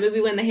sad in that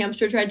movie when the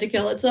hamster tried to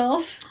kill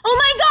itself. Oh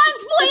my god,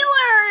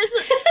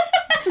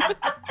 spoilers!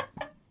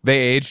 They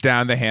aged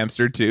down the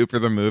hamster too for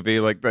the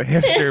movie. Like the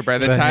hamster, by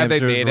the The time they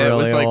hamster's made it,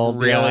 was really like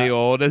old, really yeah.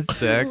 old and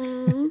sick.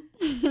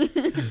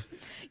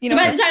 You know,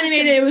 By the time they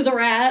made it, it was a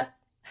rat.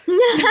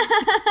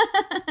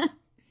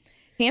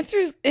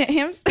 hamsters.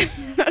 Hamsters.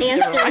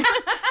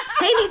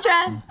 Hey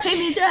Mitra. Hey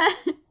Mitra.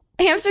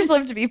 Hamsters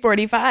live to be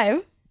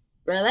 45.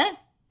 Really?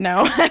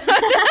 No.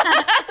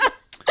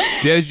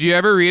 Did you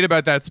ever read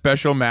about that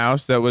special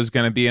mouse that was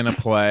going to be in a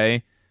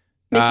play?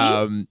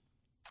 Mickey?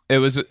 It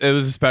was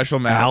a special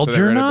mouse. that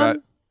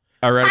Algernon?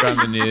 I read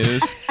about in the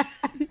news.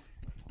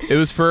 It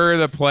was for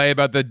the play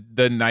about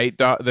the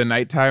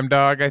nighttime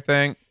dog, I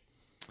think.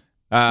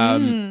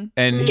 And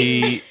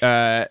he.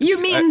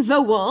 You mean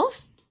the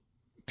wolf?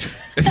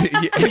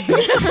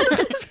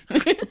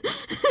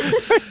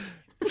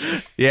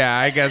 Yeah,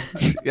 I guess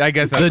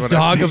that's The what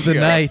dog of the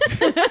night,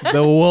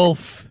 the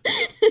wolf.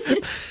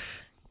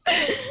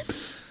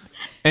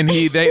 And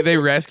they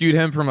rescued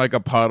him from like a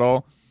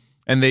puddle,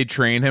 and they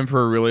trained him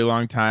for a really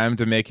long time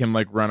to make him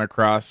like run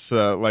across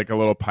like a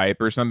little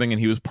pipe or something, and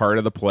he was part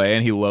of the play,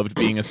 and he loved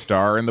being a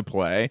star in the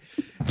play.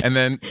 And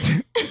then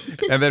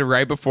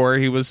right before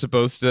he was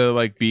supposed to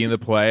like be in the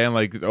play and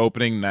like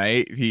opening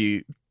night,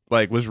 he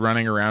like was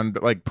running around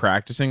like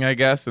practicing, I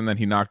guess, and then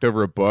he knocked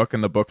over a book,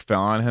 and the book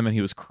fell on him, and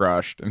he was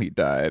crushed, and he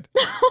died.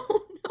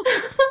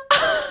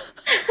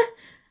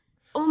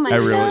 Oh my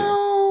really- god.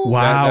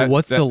 Wow,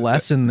 what's the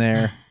lesson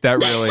there? That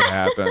really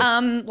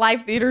happened.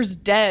 Live theater's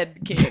dead,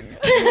 King.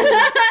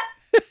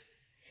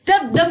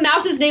 The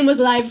mouse's name was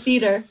Live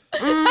Theater.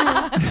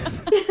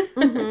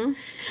 Mm-hmm.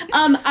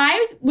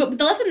 The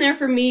lesson there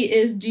for me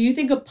is: do you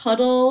think a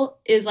puddle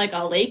is like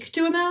a lake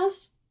to a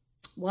mouse?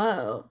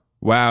 Whoa.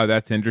 Wow,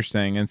 that's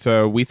interesting. And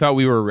so we thought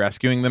we were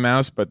rescuing the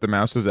mouse, but the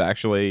mouse was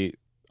actually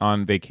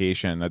on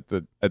vacation at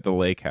the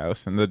lake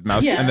house, and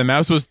the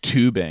mouse was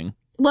tubing.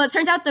 Well, it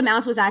turns out the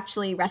mouse was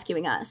actually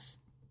rescuing us.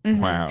 Mm-hmm.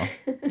 Wow.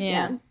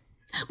 Yeah.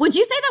 Would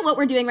you say that what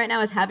we're doing right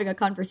now is having a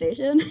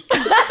conversation?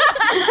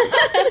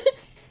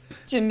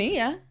 To me,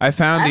 yeah. I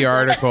found the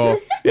article.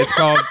 It's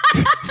called.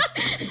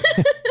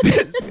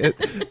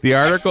 The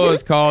article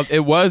is called.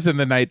 It was in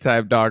the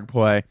nighttime dog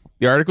play.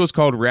 The article is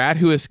called "Rat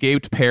Who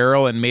Escaped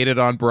Peril and Made It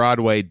on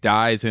Broadway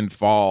Dies in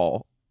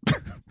Fall."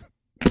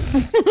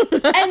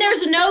 And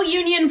there's no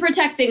union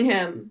protecting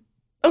him.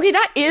 Okay,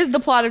 that is the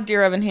plot of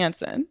Dear Evan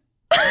Hansen.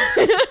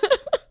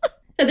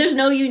 There's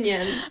no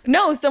union.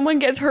 No, someone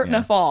gets hurt in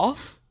a fall.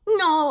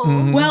 No.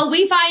 Mm-hmm. Well,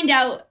 we find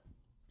out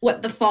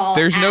what the fall.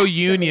 There's no actually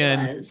union.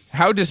 was.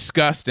 How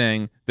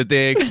disgusting that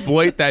they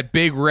exploit that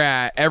big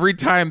rat every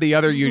time the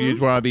other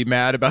unions want to be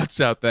mad about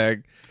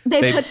something.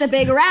 They put the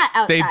big rat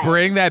outside. They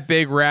bring that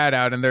big rat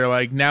out, and they're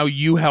like, "Now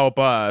you help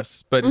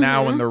us." But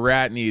now when the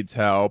rat needs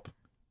help,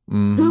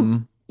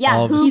 Who? Yeah,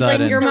 All of a who sudden-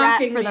 brings the You're rat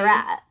mocking for the me.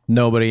 rat?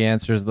 Nobody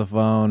answers the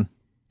phone.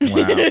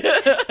 wow.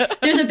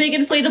 There's a big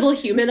inflatable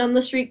human on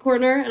the street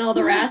corner, and all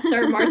the rats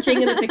are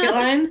marching in a picket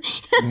line.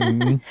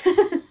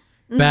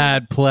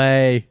 Bad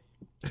play.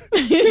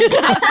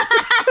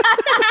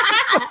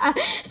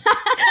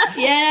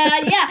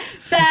 Yeah.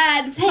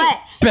 Bad play.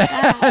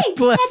 Bad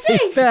play.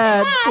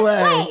 Bad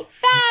play.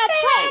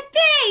 Bad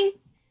play.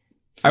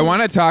 I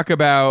want to talk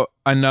about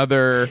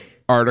another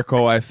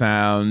article I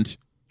found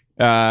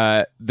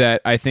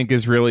that I think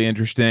is really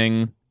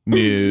interesting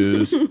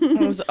news. It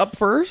was up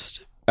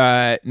first.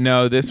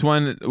 No, this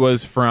one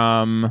was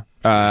from,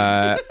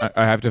 I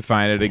have to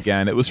find it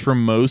again. It was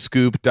from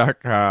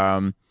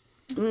moscoop.com.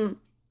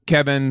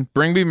 Kevin,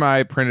 bring me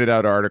my printed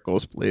out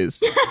articles,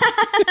 please.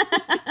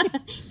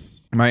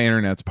 My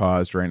internet's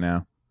paused right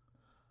now.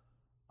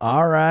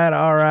 All right.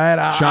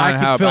 Sean, I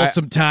how can fill about-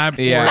 some time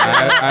for Yeah, you.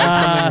 I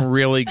have something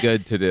really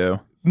good to do.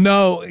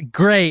 No,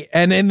 great.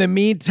 And in the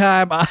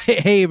meantime,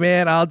 hey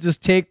man, I'll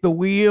just take the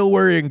wheel.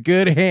 We're in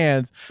good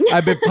hands.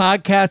 I've been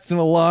podcasting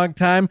a long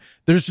time.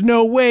 There's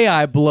no way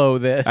I blow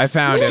this. I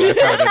found it.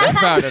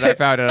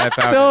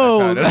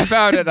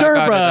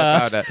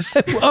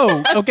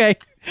 Oh, okay.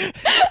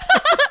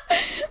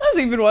 How's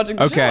he been watching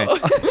the Okay. show?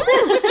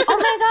 Oh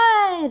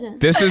my god.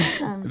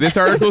 This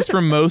article is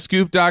from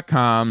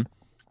moscoop.com,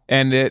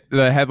 and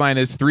the headline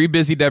is 3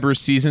 Busy Debras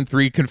season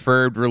 3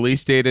 confirmed,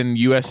 release date in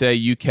USA,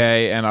 UK,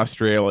 and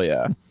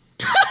Australia.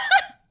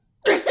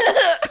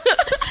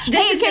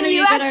 Hey, can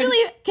you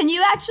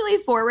actually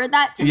forward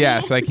that to me?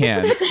 Yes, I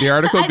can. The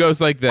article goes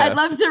like this. I'd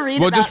love to read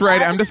Well, about just write it.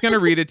 that. I'm just going to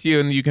read it to you,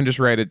 and you can just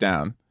write it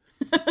down.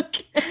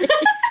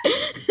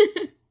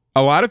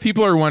 A lot of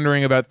people are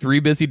wondering about 3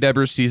 Busy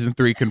Debras season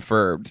 3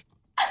 confirmed.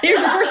 There's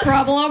your first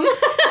problem.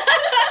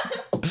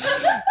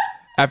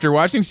 After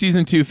watching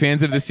season 2,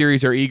 fans of the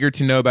series are eager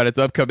to know about its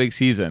upcoming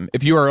season.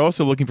 If you are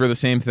also looking for the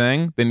same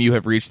thing, then you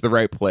have reached the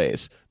right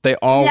place. They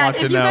all want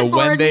to know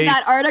when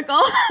that article.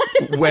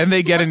 when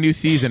they get a new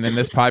season in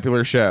this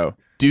popular show.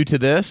 Due to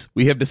this,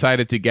 we have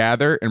decided to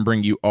gather and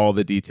bring you all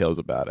the details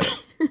about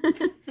it.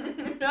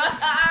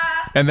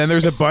 And then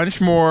there's a bunch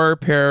more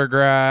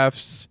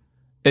paragraphs.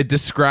 It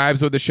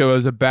describes what the show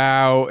is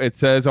about. It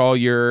says all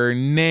your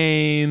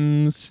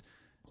names.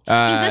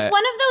 Is this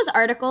one of those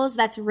articles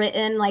that's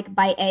written like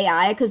by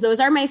AI? Because those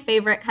are my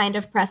favorite kind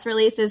of press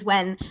releases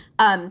when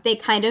they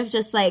kind of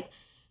just like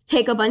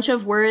take a bunch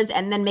of words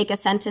and then make a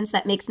sentence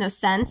that makes no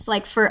sense.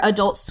 Like for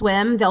Adult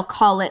Swim, they'll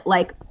call it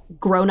like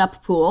grown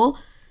up pool.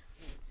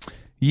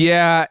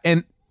 Yeah,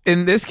 and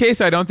in this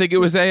case, I don't think it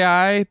was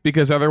AI,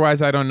 because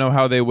otherwise I don't know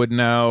how they would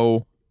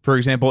know. For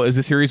example, as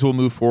the series will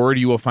move forward,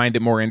 you will find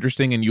it more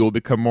interesting and you will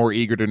become more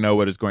eager to know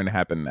what is going to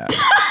happen next.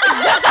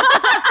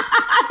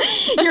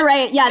 You're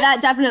right. Yeah, that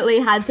definitely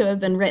had to have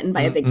been written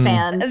by a big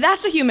fan.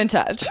 That's a human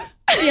touch.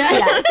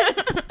 Yeah.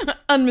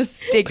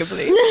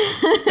 Unmistakably.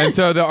 And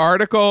so the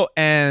article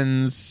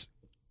ends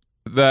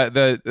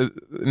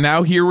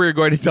now here we're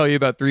going to tell you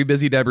about Three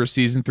Busy Debras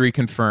season 3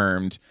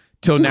 confirmed.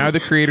 Till now, the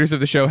creators of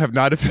the show have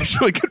not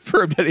officially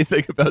confirmed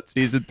anything about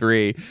season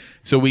 3,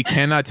 so we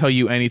cannot tell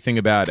you anything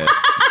about it.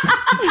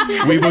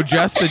 We will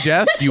just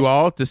suggest you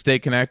all to stay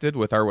connected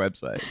with our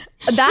website.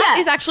 That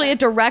is actually a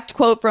direct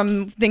quote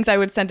from things I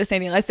would send to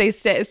Sandy. I say,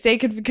 stay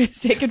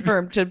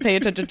confirmed to pay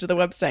attention to the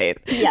website.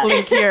 Yeah.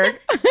 Link here.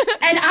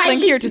 And I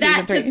Link here linked to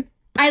that season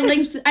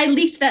 3. I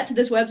leaked that to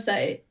this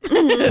website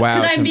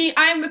Wow. because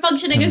I'm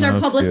functioning as our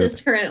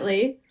publicist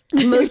currently.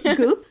 Most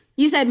goop?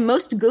 You said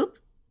most goop?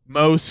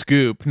 Mo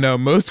Scoop. No,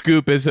 Mo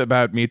Scoop is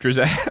about Mitra's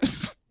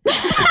ass.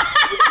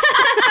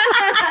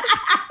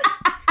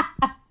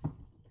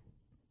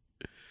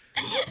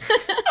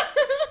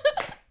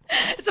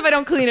 It's if I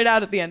don't clean it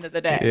out at the end of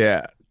the day.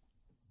 Yeah.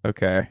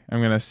 Okay. I'm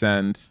going to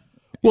send.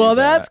 Well,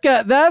 that.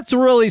 that's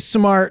really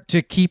smart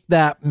to keep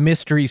that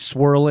mystery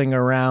swirling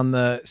around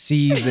the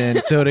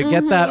season. So to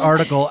get that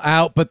article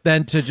out, but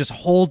then to just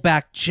hold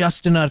back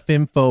just enough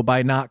info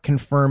by not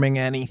confirming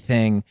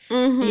anything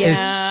is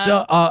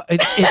so.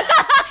 It's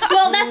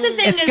Well, that's the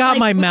thing. it's is, got like,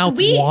 my mouth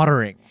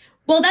watering.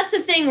 Well, that's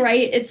the thing,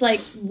 right? It's like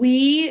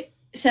we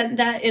sent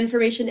that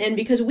information in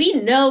because we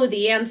know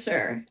the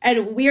answer,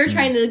 and we're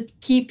trying to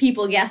keep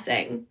people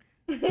guessing.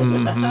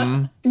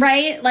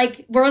 Right?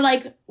 Like we're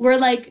like,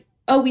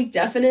 oh, we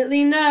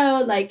definitely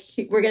know. Like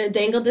we're gonna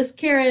dangle this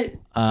carrot,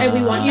 and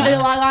we want you to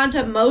log on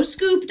to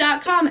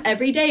moscoop.com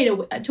every day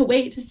to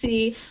wait to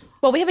see.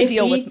 Well, we have a If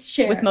deal we with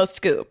share. Most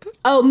Scoop.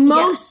 Oh,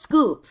 most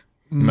scoop.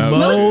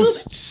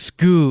 Most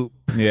scoop.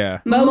 Yeah.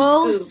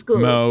 Most scoop.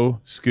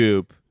 Mo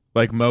Scoop.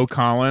 Like Mo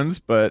Collins,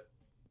 but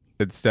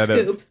instead of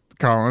Scoop.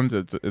 Collins,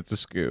 it's a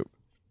scoop.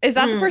 Is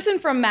that the person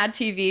from Mad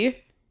TV?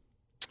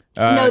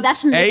 No,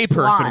 that's a Miss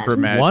person Swan.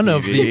 from Mad One TV.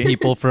 of the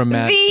people from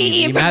Matt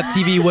TV. Matt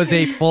TV was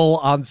a full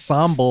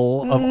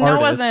ensemble of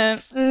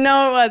artists.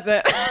 No, it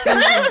wasn't.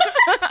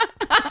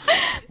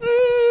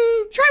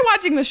 Try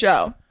watching the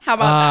show. How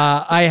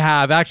about I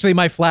have. Actually,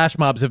 my flash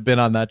mobs have been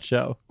on that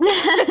show.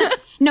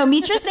 No,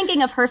 Mitra's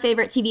thinking of her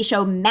favorite TV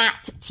show,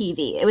 Matt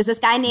TV. It was this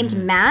guy named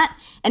Matt,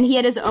 and he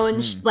had his own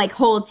like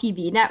whole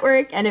TV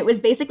network, and it was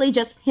basically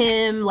just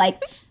him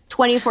like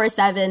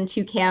 24/7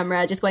 to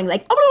camera, just going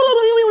like.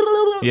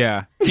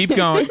 Yeah. Keep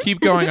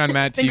going on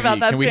Matt Think TV. about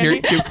that, Can we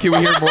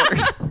hear more?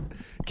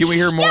 Can we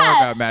hear more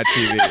about Matt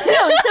TV? No,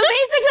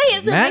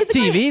 so Matt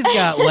TV's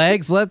got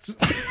legs. Let's.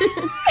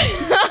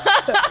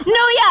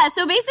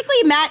 So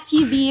basically Matt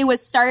TV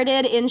was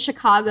started in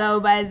Chicago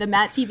by the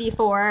Matt TV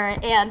 4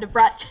 and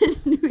brought to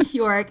New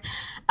York.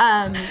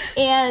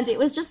 And it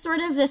was just sort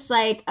of this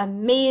like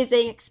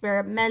amazing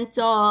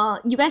experimental.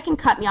 You guys can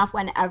cut me off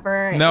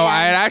whenever. No, and,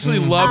 I'd actually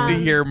love to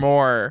hear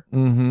more.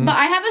 But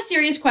I have a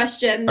serious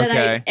question that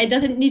Okay. it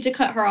doesn't need to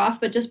cut her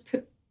off, but just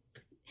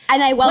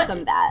and I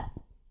welcome that.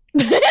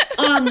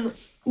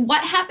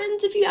 what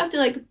happens if you have to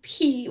like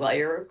pee while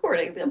you're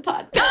recording the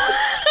podcast?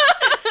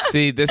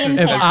 See, this is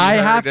If as you I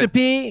heard have it- to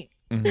pee,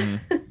 Mhm.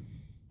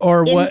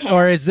 or In what?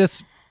 Or pants. is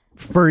this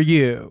for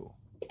you?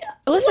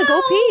 Alyssa,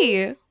 go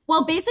pee.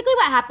 Well, basically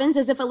what happens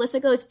is if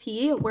Alyssa goes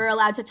pee, we're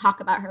allowed to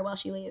talk about her while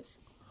she leaves.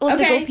 Alyssa,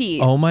 Okay. go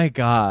pee. Oh my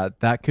god,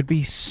 that could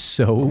be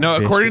so. No,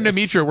 according to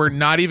vicious. Mitra, we're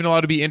not even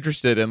allowed to be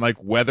interested in like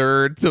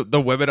whether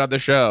the women on the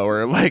show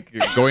are like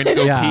going to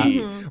go Yeah. pee.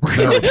 We're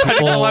There are not even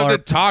people allowed to are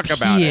talk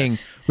about it. peeing.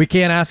 We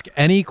can't ask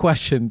any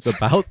questions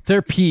about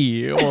their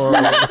pee or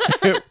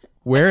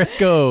where it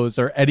goes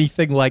or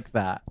anything like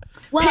that.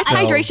 Well, Piss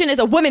hydration is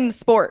a women's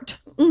sport.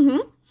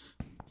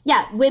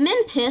 yeah, women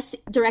piss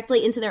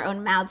directly into their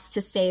own mouths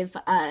to save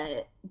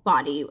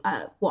body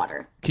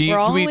water. Can you-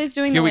 We're can we- always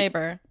doing can the we-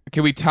 labor.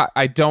 Can we talk?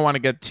 I don't want to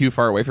get too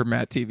far away from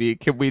Matt TV.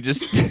 Can we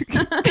just?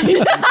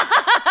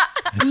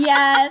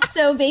 Yeah,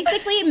 so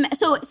basically,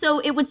 so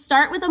it would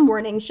start with a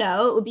morning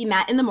show. It would be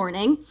Matt in the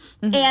morning,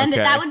 and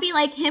Okay. that would be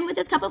like him with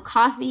his cup of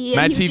coffee. And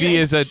Matt he would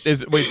TV be like,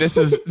 is wait. This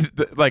is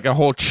like a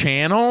whole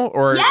channel,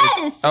 or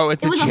Yes!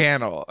 it's It a was a-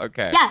 channel.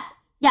 Okay.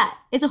 yeah,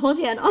 it's a whole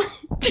channel,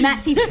 Matt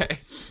TV,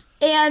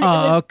 and it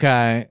Oh, would,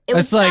 okay. it would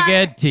It's like start-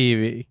 Ed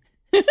TV.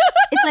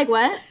 it's like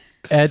what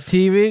Ed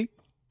TV.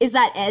 is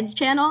that Ed's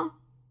channel?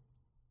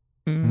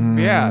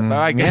 Yeah, no,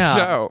 I guess Yeah.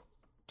 so.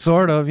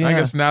 Sort of. Yeah. I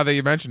guess now that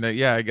you mention it,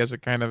 yeah, I guess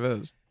it kind of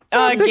is.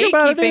 think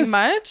about it Gatekeeping is-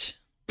 much?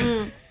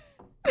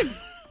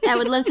 I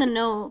would love to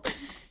know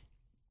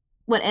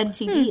what Ed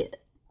TV is.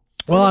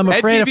 Well, I'm Ed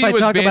afraid if TV I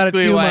was talk about it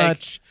basically too like-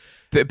 much.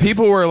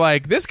 People were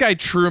like, "This guy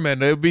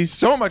Truman. It would be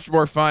so much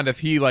more fun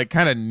if he like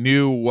kind of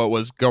knew what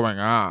was going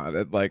on.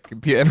 And, like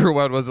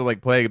everyone was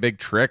like playing a big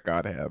trick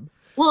on him."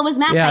 Well, it was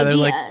Matt's Yeah, they're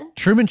idea. like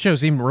Truman Show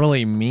seemed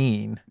really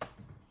mean.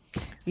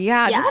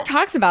 Yeah, Yeah. no one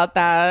talks about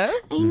that.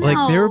 I know.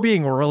 Like they were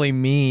being really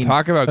mean.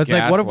 Talk about It's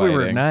like, what if we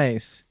were gaslighting.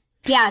 nice?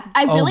 Yeah,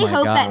 I Oh really my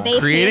hope that God. they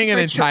Creating paid an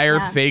for entire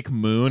yeah. fake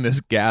moon is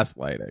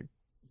gaslighting.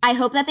 I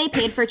hope that they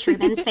paid for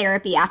Truman's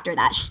therapy after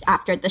that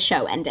after the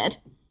show ended.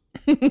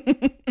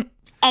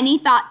 Any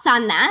thoughts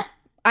on that?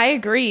 I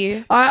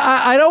agree.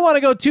 I don't want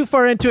to go too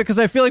far into it because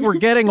I feel like we're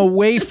getting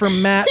away from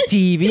Matt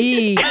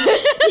TV.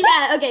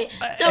 Yeah, okay.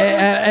 So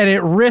and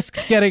it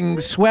risks getting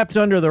swept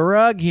under the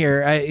rug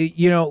here.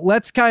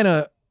 Let's kind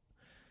of.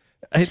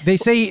 They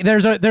say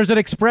there's an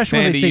expression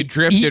Sandy, where they say you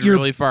drifted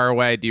really far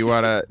away. Do you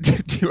want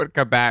to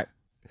come back,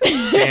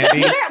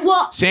 Sandy?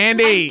 Well,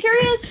 Sandy, I'm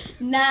curious.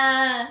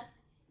 nah.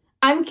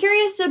 I'm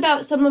curious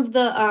about some of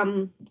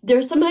the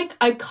there's some like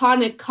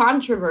iconic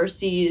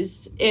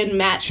controversies in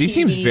Matt. she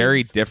seems TV's.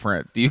 very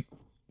different. Do you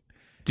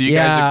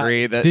guys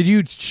agree that? Did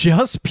you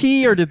just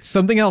pee or did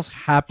something else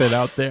happen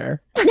out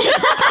there?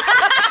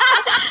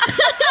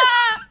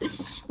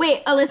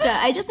 Wait, Alyssa,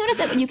 I just noticed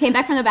that when you came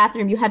back from the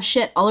bathroom, you have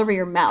shit all over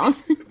your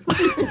mouth.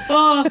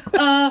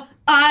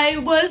 I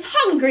was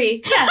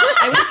hungry. Yes,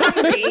 I was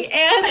hungry,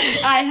 and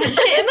I had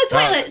shit in the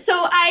toilet, so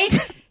I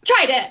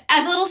tried it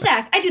as a little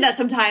snack. I do that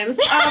sometimes.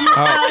 That's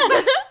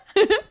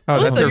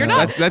So you're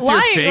not that's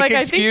lying your fake like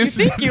excuse.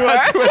 I think you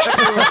are. No,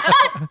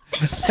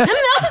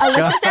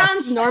 Alyssa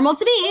sounds normal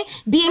to me,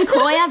 being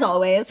coy as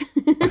always.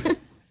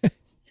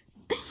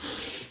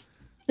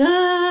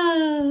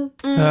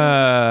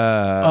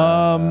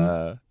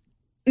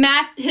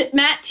 Matt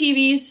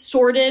TV's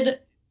sordid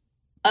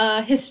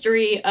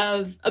history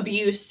of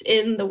abuse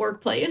in the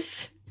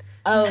workplace.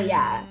 Oh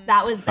yeah,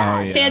 that was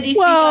bad. yeah. Sandy,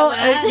 speak on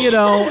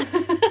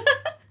that.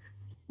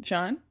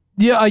 Sean?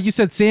 Yeah, you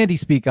said Sandy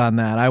speak on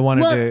that. I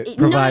wanted to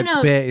provide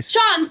space.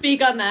 Sean,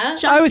 speak on that.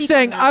 Sean, I was speak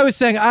on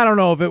saying, that. I don't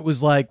know if it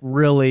was like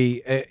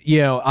really,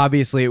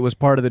 obviously it was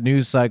part of the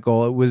news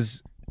cycle.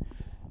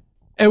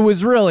 It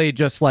was really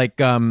just like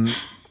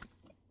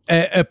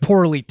a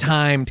poorly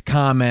timed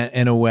comment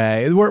in a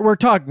way. We're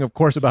talking, of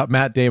course, about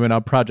Matt Damon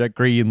on Project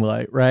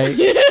Greenlight, right?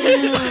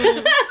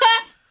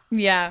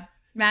 Yeah.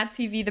 Matt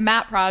TV, the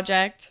Matt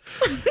Project.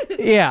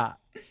 Yeah.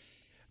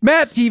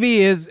 Matt TV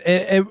is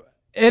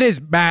it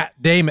is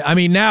Matt Damon. I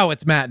mean, now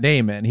it's Matt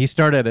Damon. He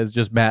started as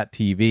just Matt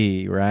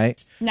TV,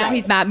 right? Now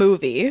he's Matt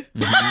Movie.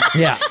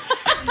 Yeah.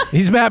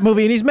 He's Matt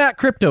Movie and he's Matt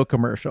Crypto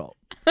Commercial.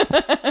 And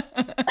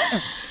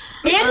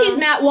he's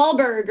Matt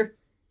Wahlberg.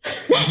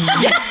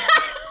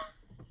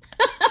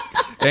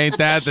 Ain't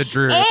that the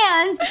truth?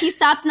 And he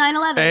stopped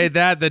 9/11. Ain't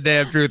that the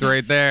damn truth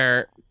right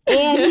there?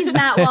 And he's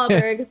Matt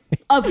Wahlberg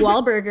of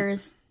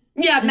Wahlburgers.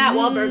 Yeah, Matt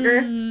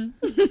Wahlberger.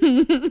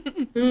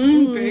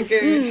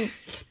 Burger.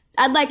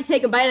 I'd like to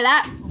take a bite of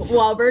that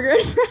Wahlburger.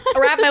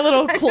 Wrap my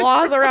little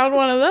claws around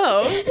one of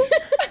those.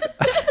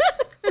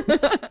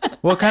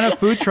 What kind of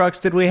food trucks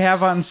did we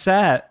have on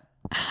set?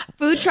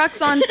 Food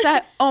trucks on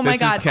set. Oh my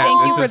This is God. Kev-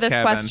 Thank you this for is this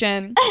Kevin.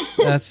 question.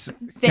 That's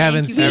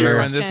Kevin's you for here. your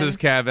Everyone, this question. is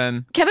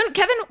Kevin. Kevin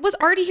was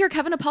already here.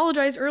 Kevin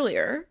apologized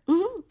earlier.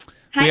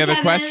 Hi, We have Kevin.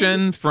 a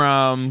question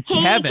from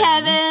Hey,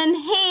 Kevin.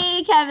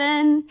 Hey,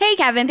 Kevin. Hey,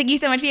 Kevin. Thank you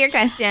so much for your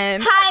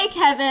question. Hi,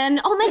 Kevin.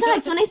 Oh my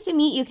God, so nice to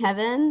meet you,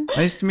 Kevin.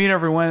 Nice to meet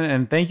everyone,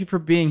 and thank you for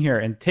being here.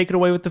 And take it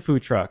away with the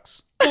food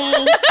trucks.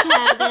 Thanks,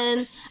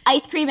 Kevin.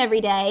 Ice cream every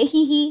day.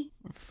 Hee hee.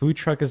 Food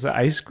truck is the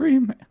ice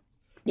cream?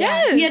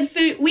 Yes.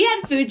 We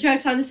had food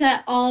trucks on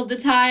set all the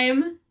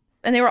time.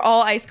 And they were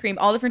all ice cream,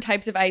 all different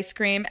types of ice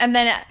cream. And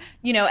then,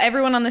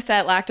 everyone on the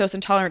set, lactose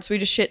intolerant, so we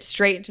just shit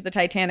straight into the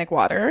Titanic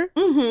water.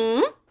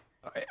 Mm-hmm.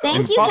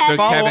 Thank you, So Kevin.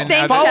 Kevin,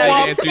 Thanks, now that Kevin.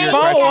 I answered your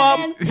Thanks,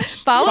 question- Kevin.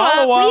 Follow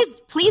up.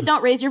 Please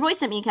don't raise your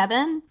voice at me,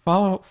 Kevin.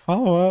 Follow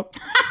up.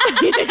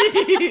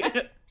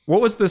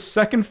 What was the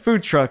second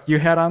food truck you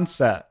had on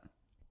set?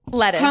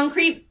 Lettuce.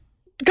 Concrete.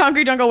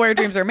 Jungle Where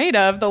Dreams Are Made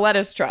Of, the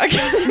lettuce truck.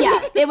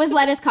 Yeah, it was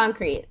lettuce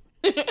concrete.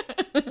 Yeah.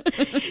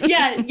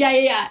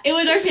 It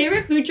was our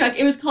favorite food truck.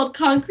 It was called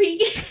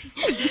Concrete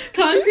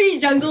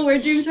Jungle Where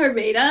Dreams Are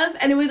Made Of,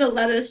 and it was a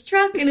lettuce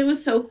truck, and it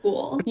was so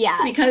cool. Yeah,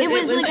 because it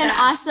was like an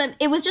awesome.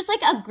 It was just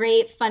like a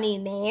great, funny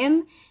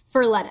name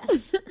for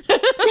lettuce.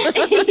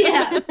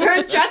 yeah, for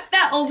a truck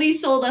that only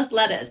sold us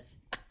lettuce.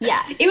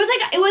 Yeah, It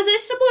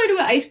was similar to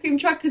an ice cream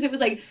truck because it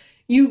was like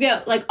you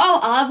get like, oh,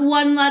 I'll have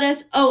one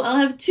lettuce. Oh, I'll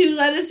have two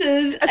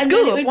lettuces. A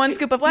scoop, one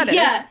scoop of lettuce.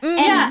 Yeah,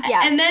 And-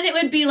 yeah. And then it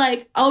would be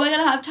like, oh, I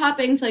gotta have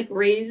toppings like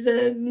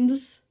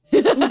raisins,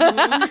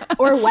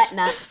 or wet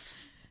nuts.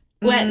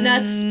 wet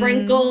nuts,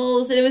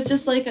 sprinkles. And it was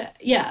just like,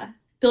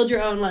 build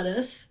your own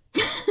lettuce.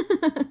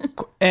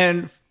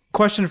 And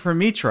question for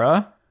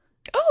Mitra.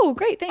 Oh,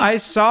 great. Thanks. I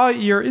saw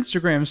your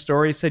Instagram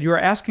story said you were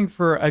asking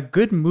for a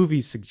good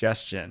movie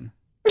suggestion.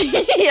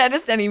 Yeah,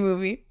 just any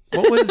movie.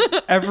 What was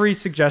every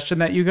suggestion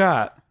that you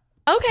got?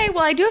 Okay,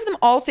 well, I do have them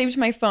all saved to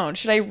my phone.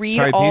 Should I read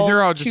Sorry, all these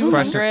are all just 200?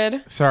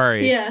 questions.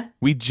 Sorry. Yeah.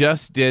 We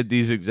just did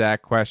these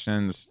exact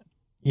questions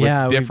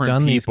Yeah, with we've different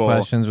done these people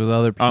questions with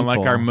other people on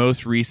like our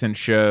most recent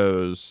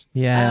shows.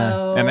 Yeah.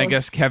 Oh. And I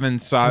guess Kevin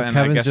saw it, and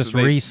Kevin's I guess just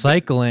they,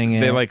 recycling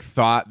it. they like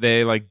thought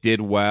they like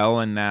did well,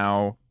 and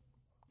now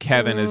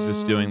Kevin is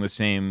just doing the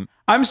same.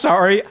 I'm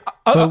sorry.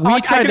 but we I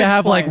tried can to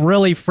have like explain.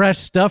 really fresh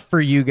stuff for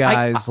you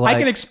guys. I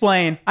can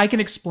explain.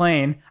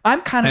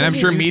 I'm kind of. And I'm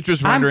sure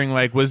Mitra's wondering,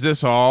 like, was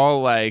this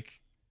like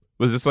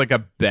a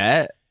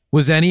bet?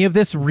 Was any of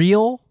this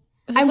real?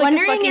 Is this I'm like a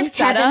wondering fucking if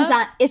Kevin's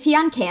setup? on. Is he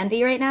on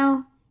Candy right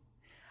now?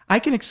 I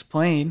can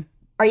explain.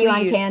 Are you on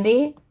Please.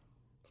 Candy?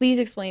 Please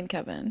explain,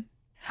 Kevin.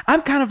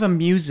 I'm kind of a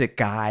music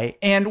guy,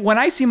 and when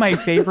I see my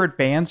favorite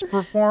bands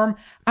perform,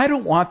 I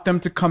don't want them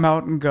to come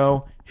out and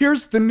go,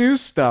 here's the new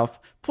stuff.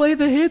 Play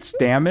the hits,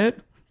 damn it.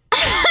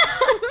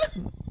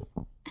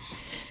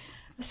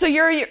 So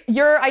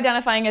you're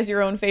identifying as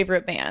your own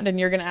favorite band, and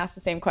you're going to ask the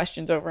same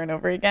questions over and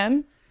over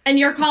again? And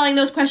you're calling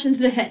those questions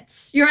the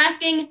hits. You're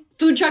asking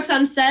food trucks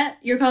on set.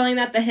 You're calling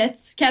that the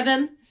hits,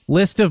 Kevin?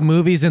 List of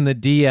movies in the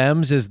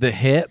DMs is the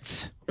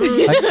hits.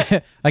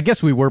 I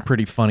guess we were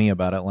pretty funny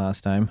about it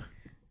last time.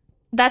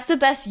 That's the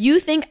best you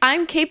think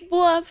I'm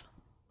capable of?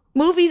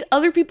 Movies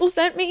other people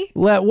sent me?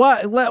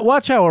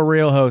 Watch how a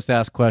real host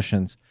asks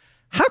questions.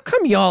 How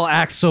come y'all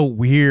act so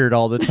weird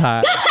all the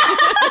time?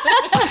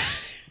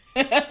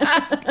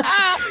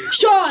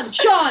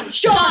 Sean.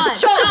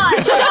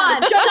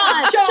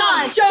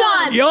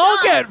 Y'all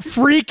get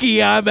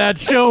freaky on that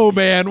show,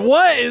 man.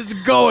 What is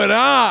going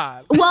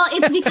on? Well,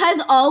 it's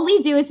because all we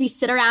do is we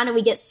sit around and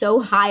we get so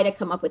high to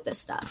come up with this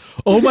stuff.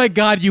 Oh my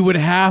God, you would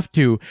have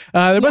to.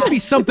 There must be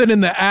something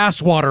in the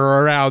ass water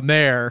around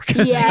there.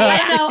 Yeah,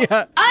 I know.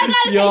 I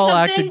gotta say y'all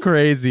something. acting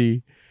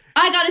crazy.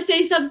 I gotta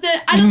say something.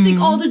 I don't think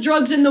all the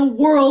drugs in the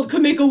world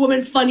could make a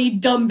woman funny,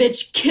 dumb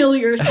bitch. Kill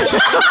yourself.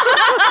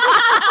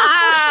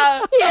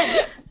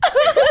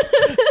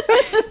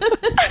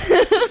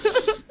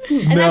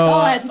 And that's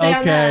all I have to say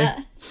on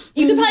that.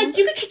 You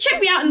could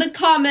check me out in the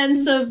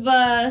comments of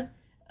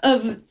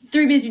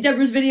Three Busy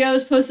Deborah's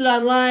videos posted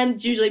online.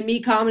 It's usually me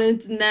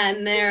commenting that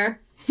in there.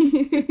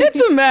 It's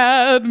a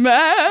mad,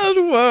 mad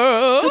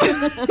world.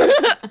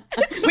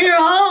 We're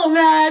all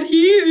mad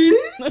here.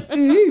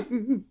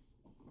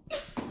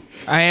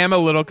 I am a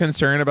little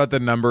concerned about the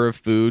number of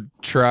food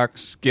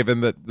trucks,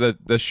 given that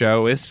the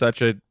show is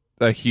such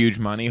a huge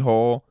money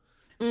hole.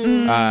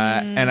 And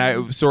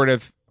I sort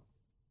of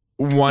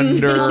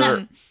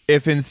wonder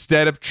if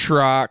instead of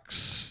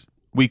trucks,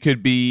 we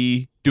could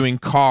be doing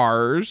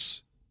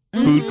cars,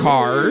 food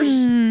cars.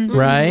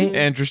 Right?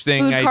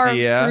 Interesting Food car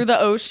idea. through the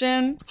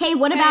ocean. Hey,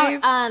 what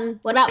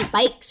about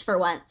bikes for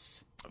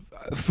once?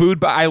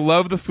 I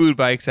love the food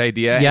bikes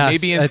idea. Yes, And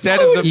maybe it's instead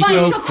of the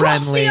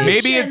eco-friendly.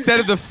 Maybe instead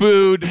of the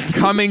food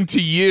coming to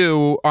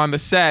you on the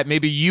set,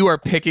 maybe you are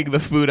picking the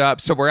food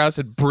up somewhere else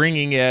and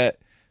bringing it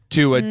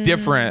to a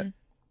different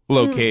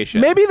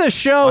location. Maybe the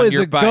show On is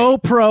your a bike.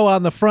 GoPro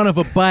on the front of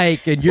a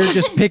bike and you're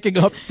just picking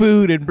up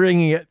food and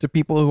bringing it to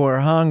people who are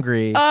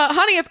hungry.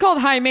 Honey, it's called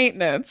High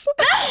Maintenance.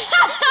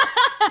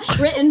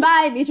 Written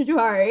by Mitra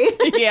Juhari.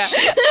 Yeah.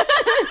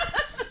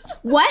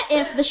 What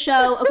if the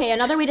show, okay,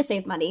 another way to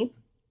save money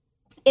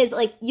is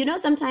like,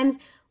 sometimes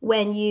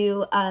when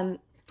you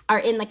are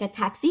in like a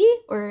taxi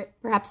or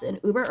perhaps an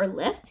Uber or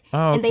Lyft,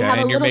 and they have and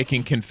a you're little,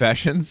 making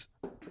confessions.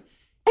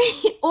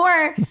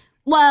 or,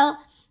 well,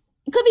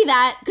 it could be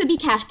that, could be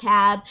Cash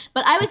Cab,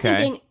 but I was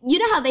thinking, you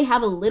know how they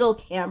have a little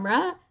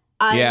camera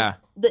on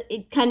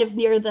kind of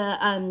near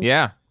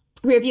the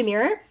rear view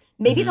mirror?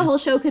 Maybe the whole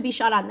show could be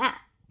shot on that.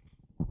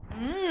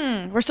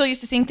 We're so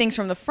used to seeing things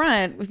from the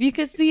front. If you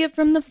could see it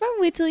from the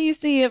front, wait till you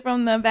see it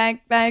from the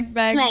back.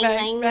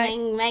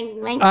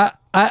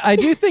 I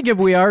do think if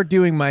we are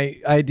doing my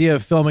idea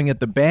of filming at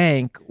the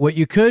bank, what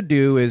you could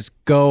do is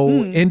go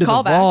into the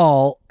callback.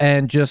 vault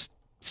and just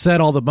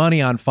set all the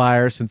money on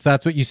fire, since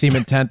that's what you seem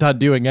intent on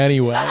doing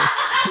anyway.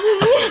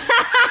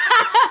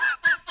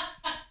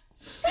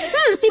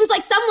 Seems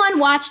like someone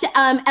watched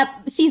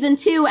season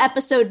 2,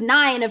 episode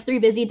 9 of Three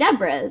Busy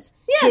Deborahs.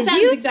 Yeah,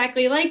 sounds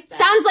exactly like that.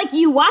 Sounds like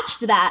you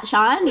watched that,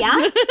 Sean.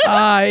 Yeah.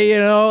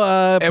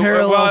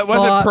 Parallel it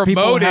wasn't thought,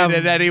 people promoted have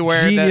at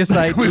anywhere. Genius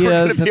that we were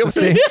ideas gonna at be able the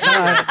same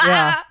time.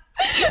 Yeah.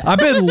 I've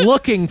been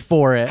looking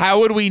for it. How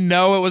would we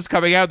know it was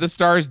coming out? The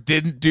stars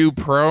didn't do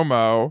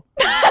promo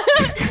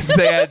because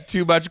they had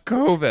too much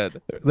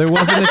COVID. There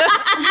wasn't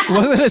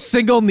a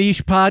single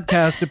niche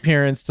podcast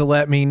appearance to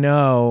let me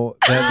know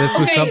that this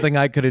was Okay. something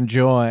I could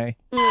enjoy.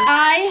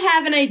 I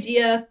have an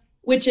idea,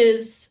 which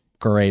is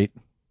Great.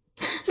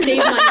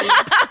 save money.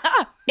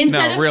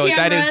 Instead No, of really,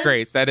 that is cameras-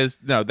 great. That is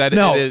No, it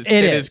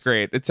it is is.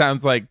 great. It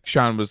sounds like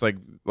Sean was like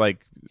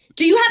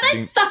Do you have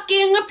a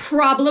fucking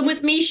problem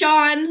with me,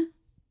 Sean?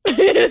 Because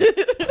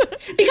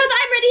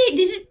I'm ready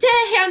to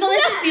handle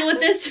this and deal with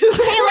this. Hey,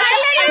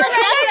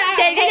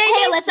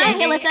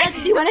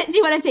 Alyssa, do you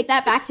want to take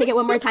that back? Take it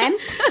one more time.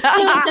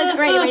 So,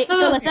 ready.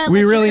 So, Alyssa, We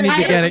let's really just need to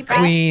take get a it deep breath.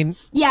 clean.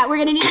 Yeah, we're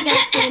gonna need to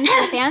get it clean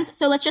for the fans.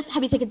 So let's just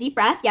have you take a deep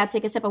breath. Yeah,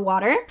 take a sip of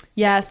water.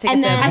 Yes, take And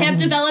a sip. then- I have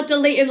developed a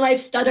late in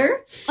life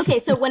stutter. Okay,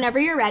 so whenever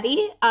you're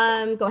ready,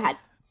 go ahead.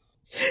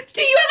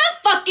 Do you have a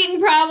fucking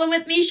problem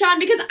with me, Sean?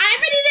 Because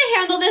I'm ready to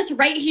handle this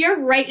right here,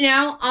 right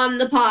now, on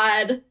the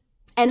pod.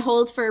 And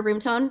hold for room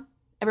tone.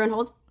 Everyone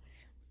hold.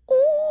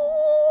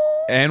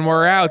 and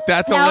we're out.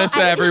 That's No, Alyssa,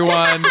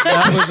 everyone.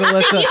 That was Alyssa.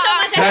 Thank you so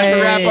much. That's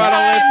a wrap on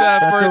Alyssa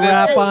That's for a this,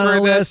 wrap on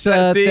for this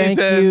Alyssa. season.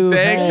 Thank you.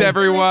 Thanks, Hey.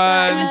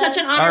 everyone. It was such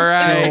an honor. All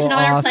right. It was such an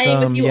honor playing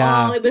with Awesome, you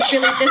yeah. all. It was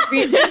really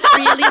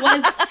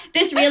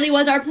this really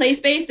was our play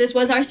space. This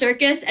was our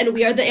circus, and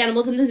we are the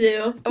animals in the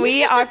zoo.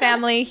 We are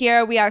family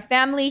here. We are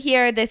family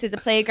here. This is a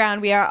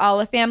playground. We are all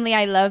a family.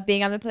 I love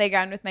being on the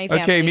playground with my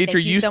family. Okay, Thank Mitra,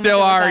 you so much,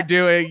 still are Alyssa.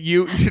 doing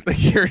you.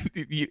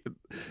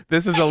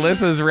 This is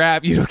Alyssa's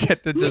rap. You don't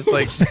get to just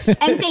like.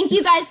 And thank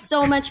you guys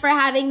so much for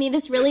having me.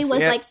 This really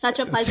was like such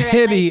a pleasure.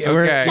 Kitty, and,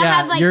 like, to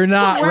have like you're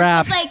not to work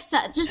rap. with,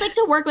 like just like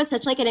to work with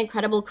such like an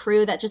incredible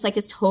crew that just like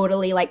is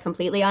totally like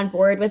completely on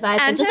board with us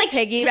And just to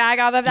like piggyback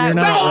off of that. You're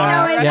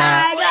not right,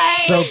 rap. oh my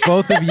God, So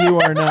both of you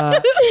are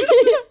not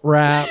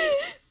rap.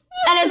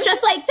 and it's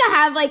just like to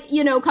have like,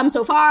 you know, come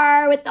so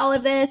far with all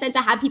of this and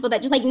to have people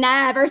that just like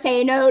never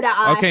say no to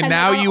us. Okay, and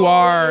now that you we're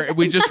are. always-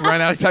 We just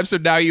run out of time, so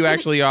now you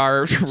actually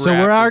are. So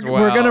we're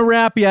we're gonna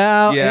wrap you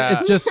out. Yeah.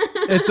 It's just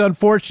it's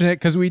unfortunate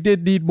because we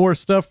did need more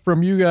stuff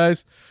from you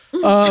guys.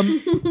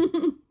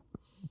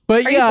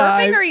 But Are you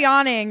burping or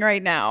yawning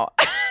right now?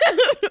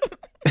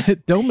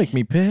 don't make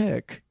me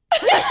pick.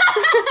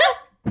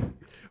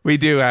 We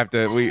do have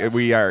to.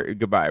 We are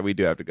goodbye. We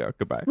do have to go.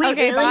 Goodbye. Wait,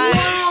 Okay, really? bye.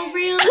 Wow,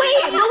 really?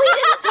 Wait, but we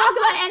didn't talk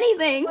about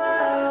anything.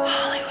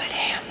 Hollywood